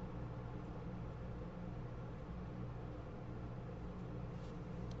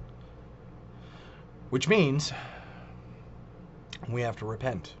 Which means we have to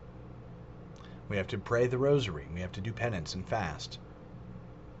repent. We have to pray the rosary. We have to do penance and fast.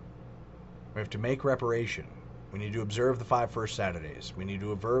 We have to make reparation. We need to observe the 5 first Saturdays. We need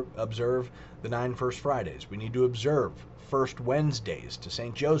to observe the 9 first Fridays. We need to observe first Wednesdays to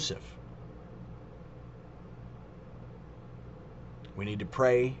St. Joseph. We need to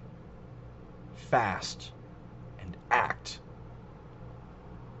pray, fast, and act.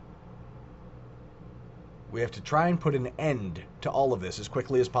 We have to try and put an end to all of this as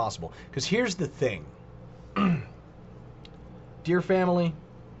quickly as possible. Because here's the thing. Dear family,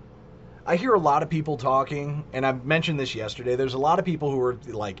 I hear a lot of people talking, and I mentioned this yesterday, there's a lot of people who are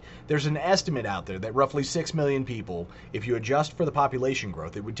like, there's an estimate out there that roughly 6 million people, if you adjust for the population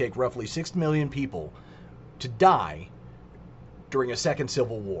growth, it would take roughly 6 million people to die during a second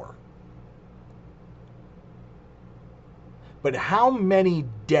civil war. But how many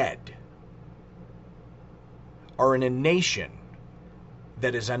dead are in a nation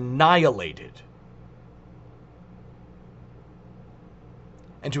that is annihilated?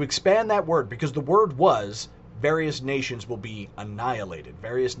 And to expand that word, because the word was, various nations will be annihilated.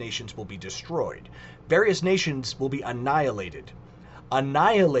 Various nations will be destroyed. Various nations will be annihilated.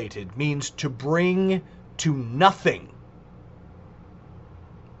 Annihilated means to bring to nothing.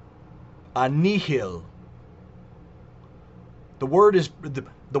 Annihil. The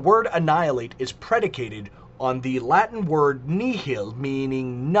word annihilate is predicated on the Latin word nihil,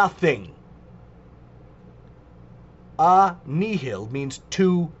 meaning nothing. Nihil means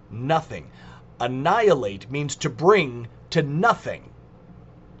to nothing. Annihilate means to bring to nothing.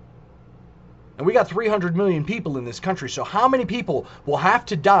 And we got 300 million people in this country, so how many people will have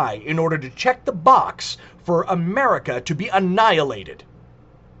to die in order to check the box for America to be annihilated?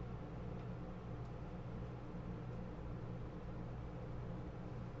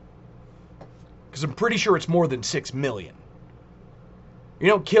 Because I'm pretty sure it's more than 6 million. You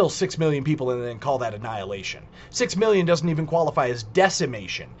don't kill 6 million people and then call that annihilation. 6 million doesn't even qualify as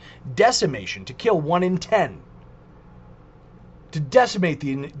decimation. Decimation, to kill 1 in 10. To decimate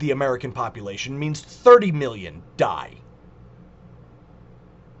the American population means 30 million die.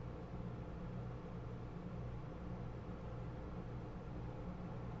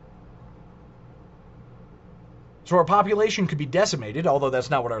 So our population could be decimated, although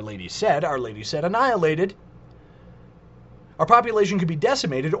that's not what Our Lady said. Our Lady said annihilated. Our population could be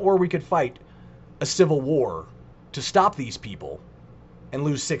decimated, or we could fight a civil war to stop these people and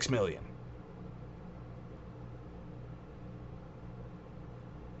lose 6 million.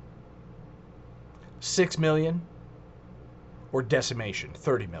 $6 million or decimation,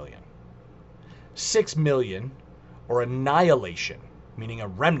 30 million. 6 million or annihilation, meaning a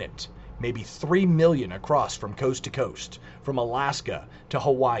remnant, maybe 3 million across from coast to coast, from Alaska to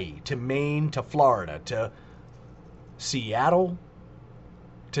Hawaii, to Maine to Florida, to Seattle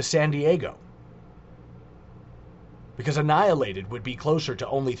to San Diego. Because annihilated would be closer to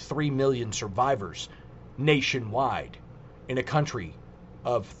only 3 million survivors nationwide in a country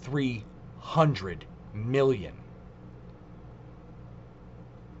of 300 million.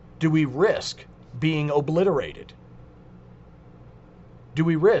 Do we risk being obliterated? Do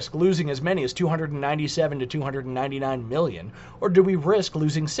we risk losing as many as 297 to 299 million? Or do we risk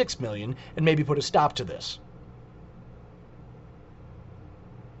losing 6 million and maybe put a stop to this?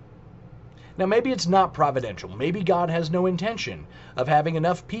 Now, maybe it's not providential. Maybe God has no intention of having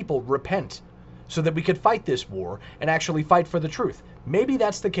enough people repent so that we could fight this war and actually fight for the truth. Maybe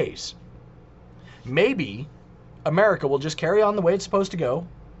that's the case. Maybe America will just carry on the way it's supposed to go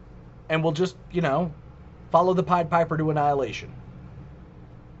and we'll just, follow the Pied Piper to annihilation.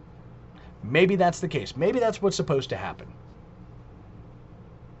 Maybe that's the case. Maybe that's what's supposed to happen.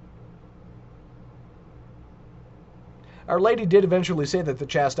 Our Lady did eventually say that the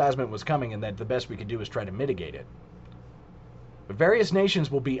chastisement was coming and that the best we could do is try to mitigate it. But various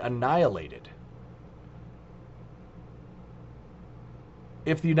nations will be annihilated.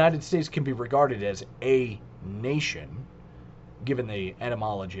 If the United States can be regarded as a nation, given the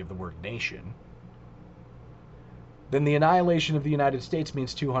etymology of the word nation, then the annihilation of the United States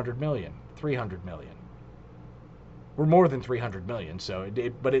means 200 million, 300 million. We're more than 300 million,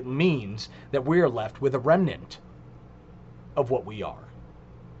 but it means that we're left with a remnant of what we are.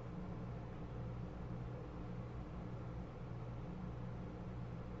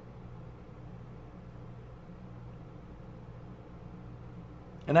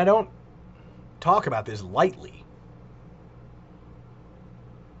 And I don't talk about this lightly.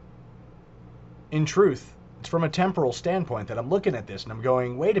 In truth, it's from a temporal standpoint that I'm looking at this and I'm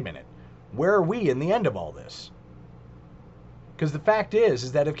going, wait a minute, where are we in the end of all this? Because the fact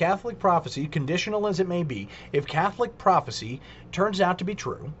is that if Catholic prophecy, conditional as it may be, if Catholic prophecy turns out to be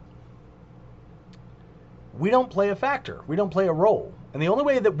true, we don't play a factor. We don't play a role. And the only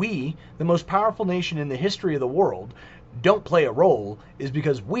way that we, the most powerful nation in the history of the world, don't play a role is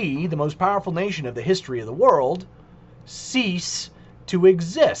because we, the most powerful nation of the history of the world, cease to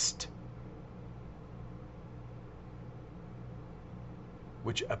exist.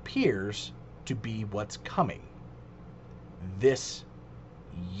 Which appears to be what's coming this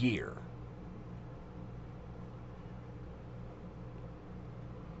year.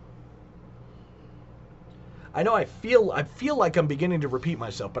 I know I feel like I'm beginning to repeat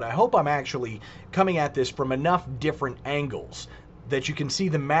myself, but I hope I'm actually coming at this from enough different angles that you can see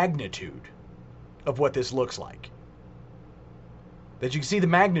the magnitude of what this looks like. That you can see the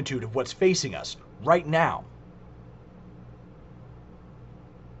magnitude of what's facing us right now.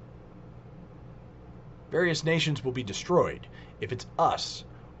 Various nations will be destroyed. If it's us,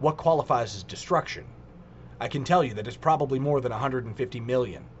 what qualifies as destruction? I can tell you that it's probably more than 150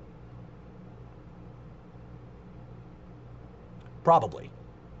 million. Probably.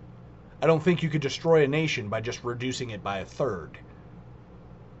 I don't think you could destroy a nation by just reducing it by a third.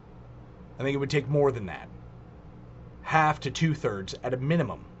 I think it would take more than that. Half to two-thirds at a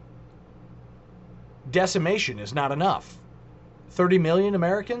minimum. Decimation is not enough. 30 million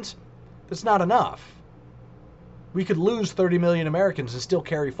Americans? That's not enough. We could lose 30 million Americans and still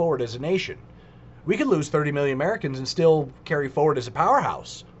carry forward as a nation. We could lose 30 million Americans and still carry forward as a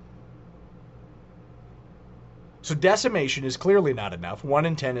powerhouse. So decimation is clearly not enough. 1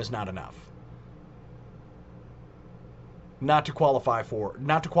 in 10 is not enough. Not to qualify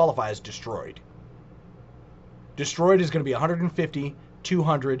as destroyed. Destroyed is going to be 150,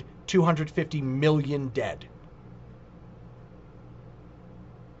 200, 250 million dead.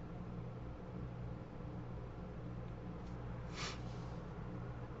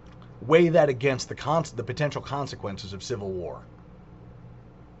 Weigh that against the potential consequences of civil war.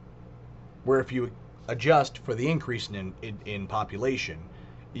 Where if you adjust for the increase in population,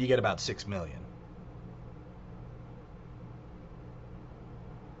 you get about 6 million.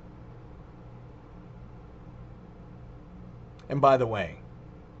 And by the way,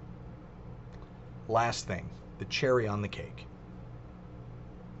 last thing, the cherry on the cake.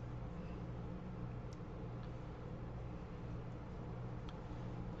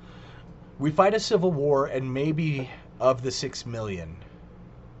 We fight a civil war, and maybe of the 6 million,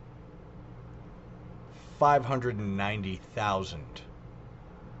 590,000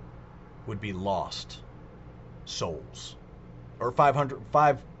 would be lost souls. Or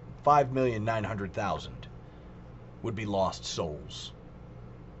 5,900,000 would be lost souls.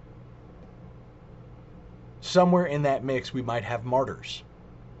 Somewhere in that mix, we might have martyrs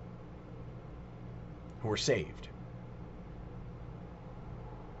who are saved.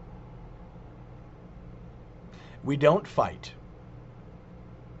 We don't fight.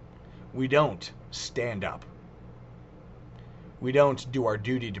 We don't stand up. We don't do our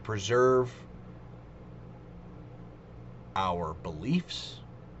duty to preserve our beliefs,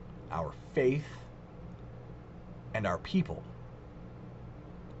 our faith, and our people.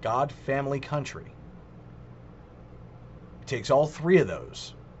 God, family, country. It takes all three of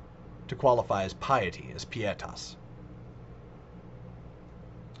those to qualify as piety, as pietas.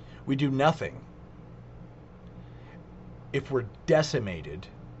 We do nothing. If we're decimated,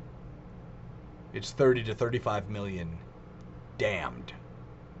 it's 30 to 35 million damned.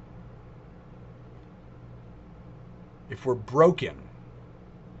 If we're broken,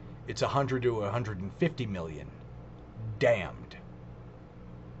 it's 100 to 150 million damned.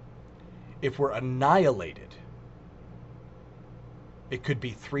 If we're annihilated, it could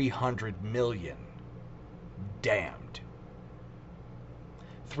be 300 million damned.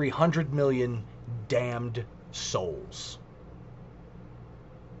 300 million damned souls.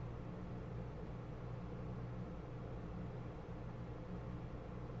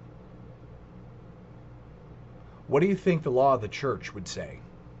 What do you think the law of the church would say?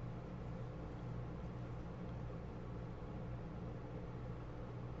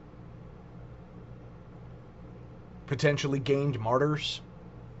 Potentially gained martyrs?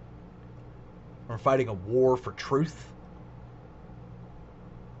 Or fighting a war for truth?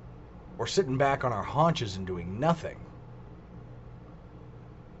 Or sitting back on our haunches and doing nothing?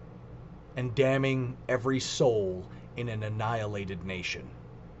 And damning every soul in an annihilated nation?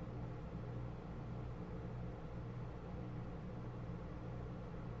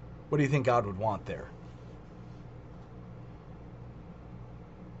 What do you think God would want there?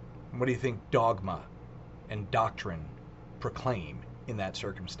 What do you think dogma and doctrine proclaim in that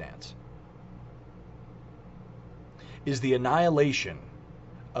circumstance? Is the annihilation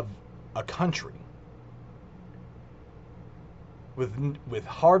of a country with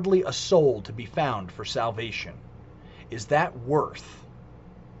hardly a soul to be found for salvation, is that worth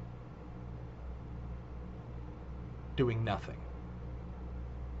doing nothing?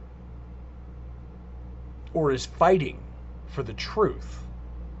 Or is fighting for the truth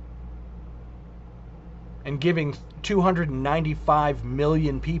and giving 295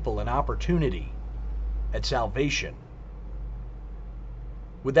 million people an opportunity at salvation,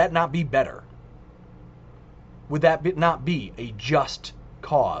 would that not be better? Would that not be a just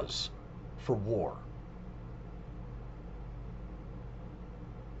cause for war?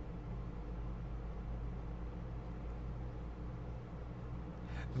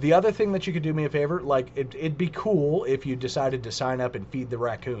 The other thing that you could do me a favor, like it'd be cool if you decided to sign up and feed the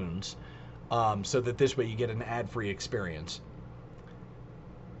raccoons, so that this way you get an ad-free experience.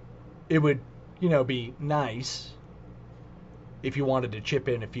 It would, be nice if you wanted to chip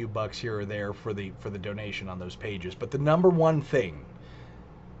in a few bucks here or there for the donation on those pages. But the number one thing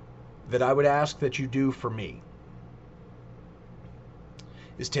that I would ask that you do for me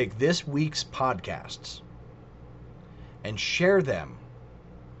is take this week's podcasts and share them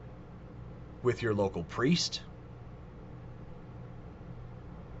with your local priest.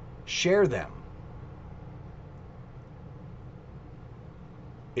 Share them.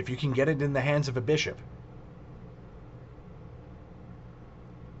 If you can get it in the hands of a bishop.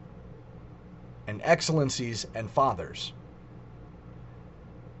 And excellencies and fathers.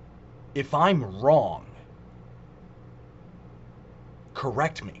 If I'm wrong,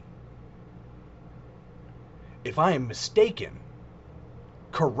 correct me. If I am mistaken,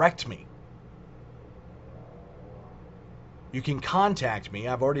 correct me. You can contact me.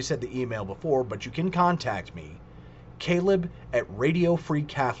 I've already said the email before, but you can contact me,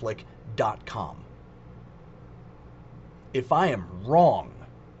 Caleb@radiofreecatholic.com. If I am wrong,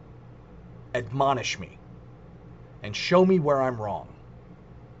 admonish me and show me where I'm wrong.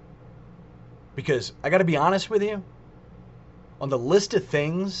 Because I got to be honest with you, on the list of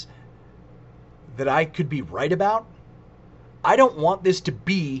things that I could be right about, I don't want this to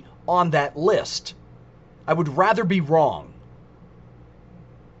be on that list. I would rather be wrong.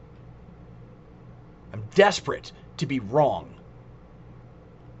 I'm desperate to be wrong.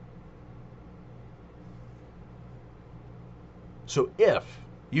 So if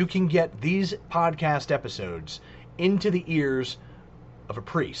you can get these podcast episodes into the ears of a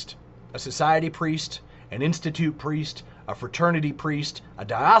priest, a society priest, an institute priest, a fraternity priest, a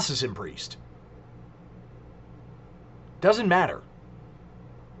diocesan priest, doesn't matter.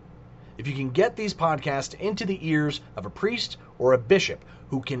 If you can get these podcasts into the ears of a priest or a bishop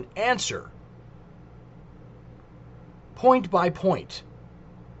who can answer point by point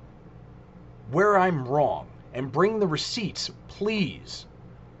where I'm wrong and bring the receipts, please.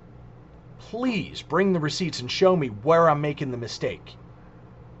 Please bring the receipts and show me where I'm making the mistake.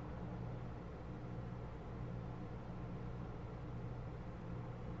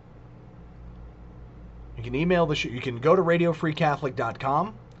 You can email the show. You can go to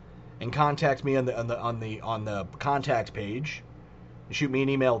radiofreecatholic.com and contact me on the contact page. And shoot me an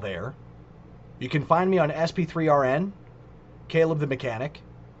email there. You can find me on SP3RN, Caleb the Mechanic.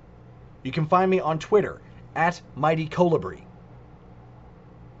 You can find me on Twitter @Mighty Colibri.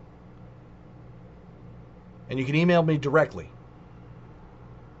 And you can email me directly,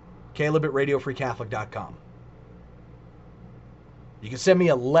 Caleb@radiofreecatholic.com. You can send me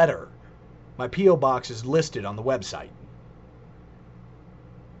a letter. My P.O. box is listed on the website.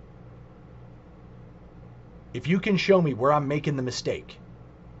 If you can show me where I'm making the mistake,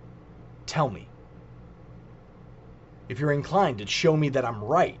 tell me. If you're inclined to show me that I'm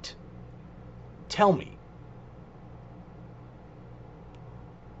right, tell me.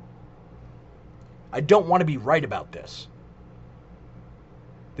 I don't want to be right about this.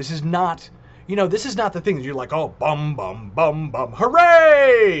 This is not, this is not the thing that you're like, oh, bum, bum, bum, bum,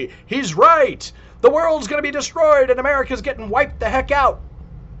 hooray! He's right! The world's going to be destroyed and America's getting wiped the heck out.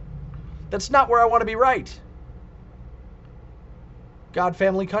 That's not where I want to be right. God,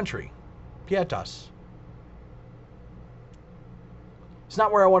 family, country. Pietas. It's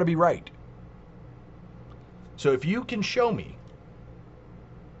not where I want to be right. So if you can show me,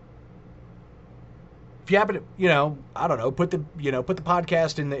 if you happen to, I don't know, put the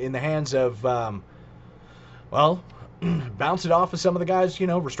podcast in the hands of, bounce it off of some of the guys,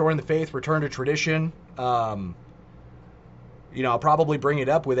 Restoring the Faith, Return to Tradition. I'll probably bring it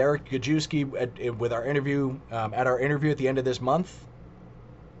up with Eric Gajewski with our interview, at our interview at the end of this month.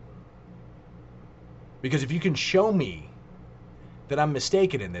 Because if you can show me that I'm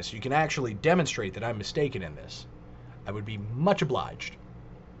mistaken in this, you can actually demonstrate that I'm mistaken in this, I would be much obliged.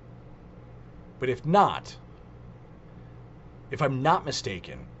 But if not, if I'm not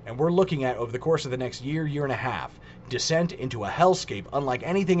mistaken, and we're looking at, over the course of the next year and a half, descent into a hellscape unlike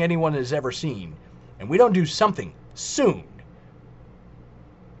anything anyone has ever seen, and we don't do something soon,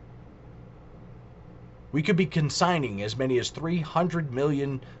 we could be consigning as many as 300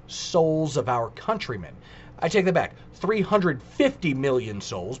 million souls of our countrymen. I take that back. 350 million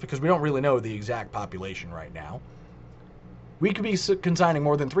souls, because we don't really know the exact population right now. We could be consigning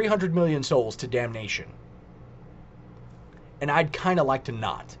more than 300 million souls to damnation. And I'd kind of like to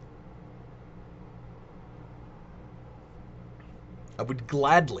not. I would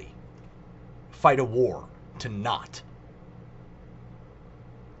gladly fight a war to not.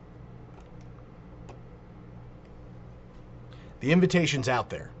 The invitation's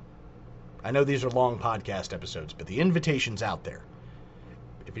out there. I know these are long podcast episodes, but the invitation's out there.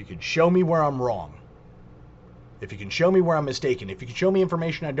 If you can show me where I'm wrong, if you can show me where I'm mistaken, if you can show me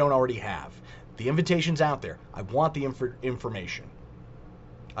information I don't already have, the invitation's out there. I want the information.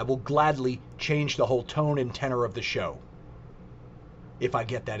 I will gladly change the whole tone and tenor of the show if I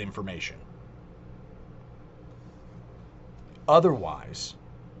get that information. Otherwise,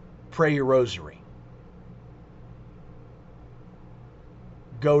 pray your rosary.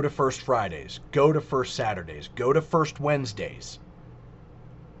 Go to First Fridays. Go to First Saturdays. Go to First Wednesdays.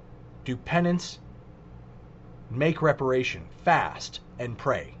 Do penance, make reparation, fast, and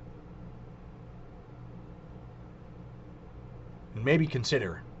pray. And maybe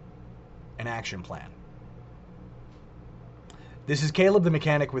consider an action plan. This is Caleb the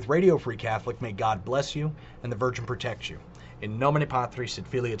Mechanic with Radio Free Catholic. May God bless you and the Virgin protect you. In nomine Patris et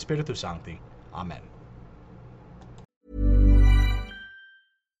Filii et Spiritus Sancti. Amen.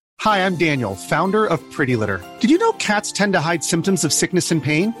 Hi, I'm Daniel, founder of Pretty Litter. Did you know cats tend to hide symptoms of sickness and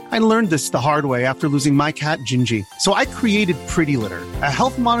pain? I learned this the hard way after losing my cat, Gingy. So I created Pretty Litter, a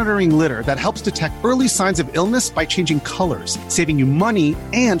health monitoring litter that helps detect early signs of illness by changing colors, saving you money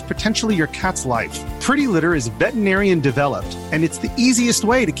and potentially your cat's life. Pretty Litter is veterinarian developed, and it's the easiest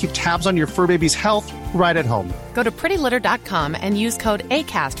way to keep tabs on your fur baby's health right at home. Go to prettylitter.com and use code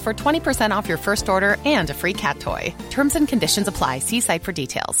ACAST for 20% off your first order and a free cat toy. Terms and conditions apply. See site for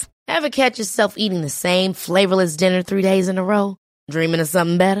details. Ever catch yourself eating the same flavorless dinner 3 days in a row? Dreaming of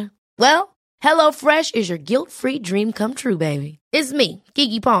something better? Well, HelloFresh is your guilt-free dream come true, baby. It's me,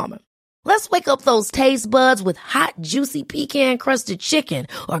 Keke Palmer. Let's wake up those taste buds with hot, juicy pecan-crusted chicken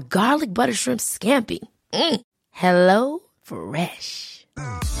or garlic butter shrimp scampi. Hello Fresh.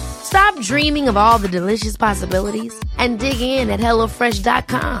 Stop dreaming of all the delicious possibilities and dig in at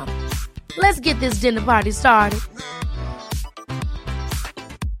HelloFresh.com. Let's get this dinner party started.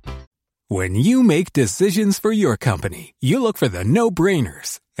 When you make decisions for your company, you look for the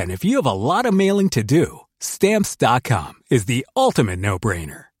no-brainers. And if you have a lot of mailing to do, Stamps.com is the ultimate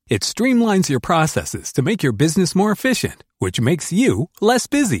no-brainer. It streamlines your processes to make your business more efficient, which makes you less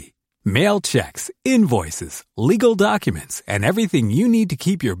busy. Mail checks, invoices, legal documents, and everything you need to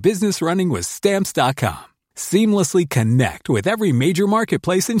keep your business running with Stamps.com. Seamlessly connect with every major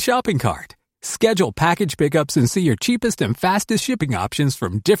marketplace and shopping cart. Schedule package pickups and see your cheapest and fastest shipping options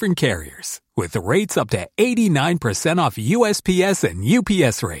from different carriers, with rates up to 89% off USPS and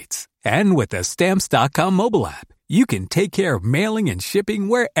UPS rates. And with the Stamps.com mobile app, you can take care of mailing and shipping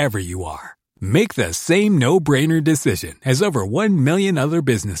wherever you are. Make the same no-brainer decision as over 1 million other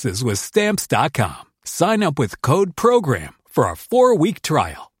businesses with Stamps.com. Sign up with code PROGRAM for a 4-week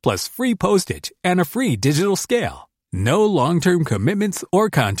trial, plus free postage and a free digital scale. No long-term commitments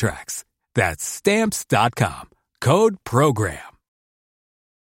or contracts. That's Stamps.com. Code PROGRAM.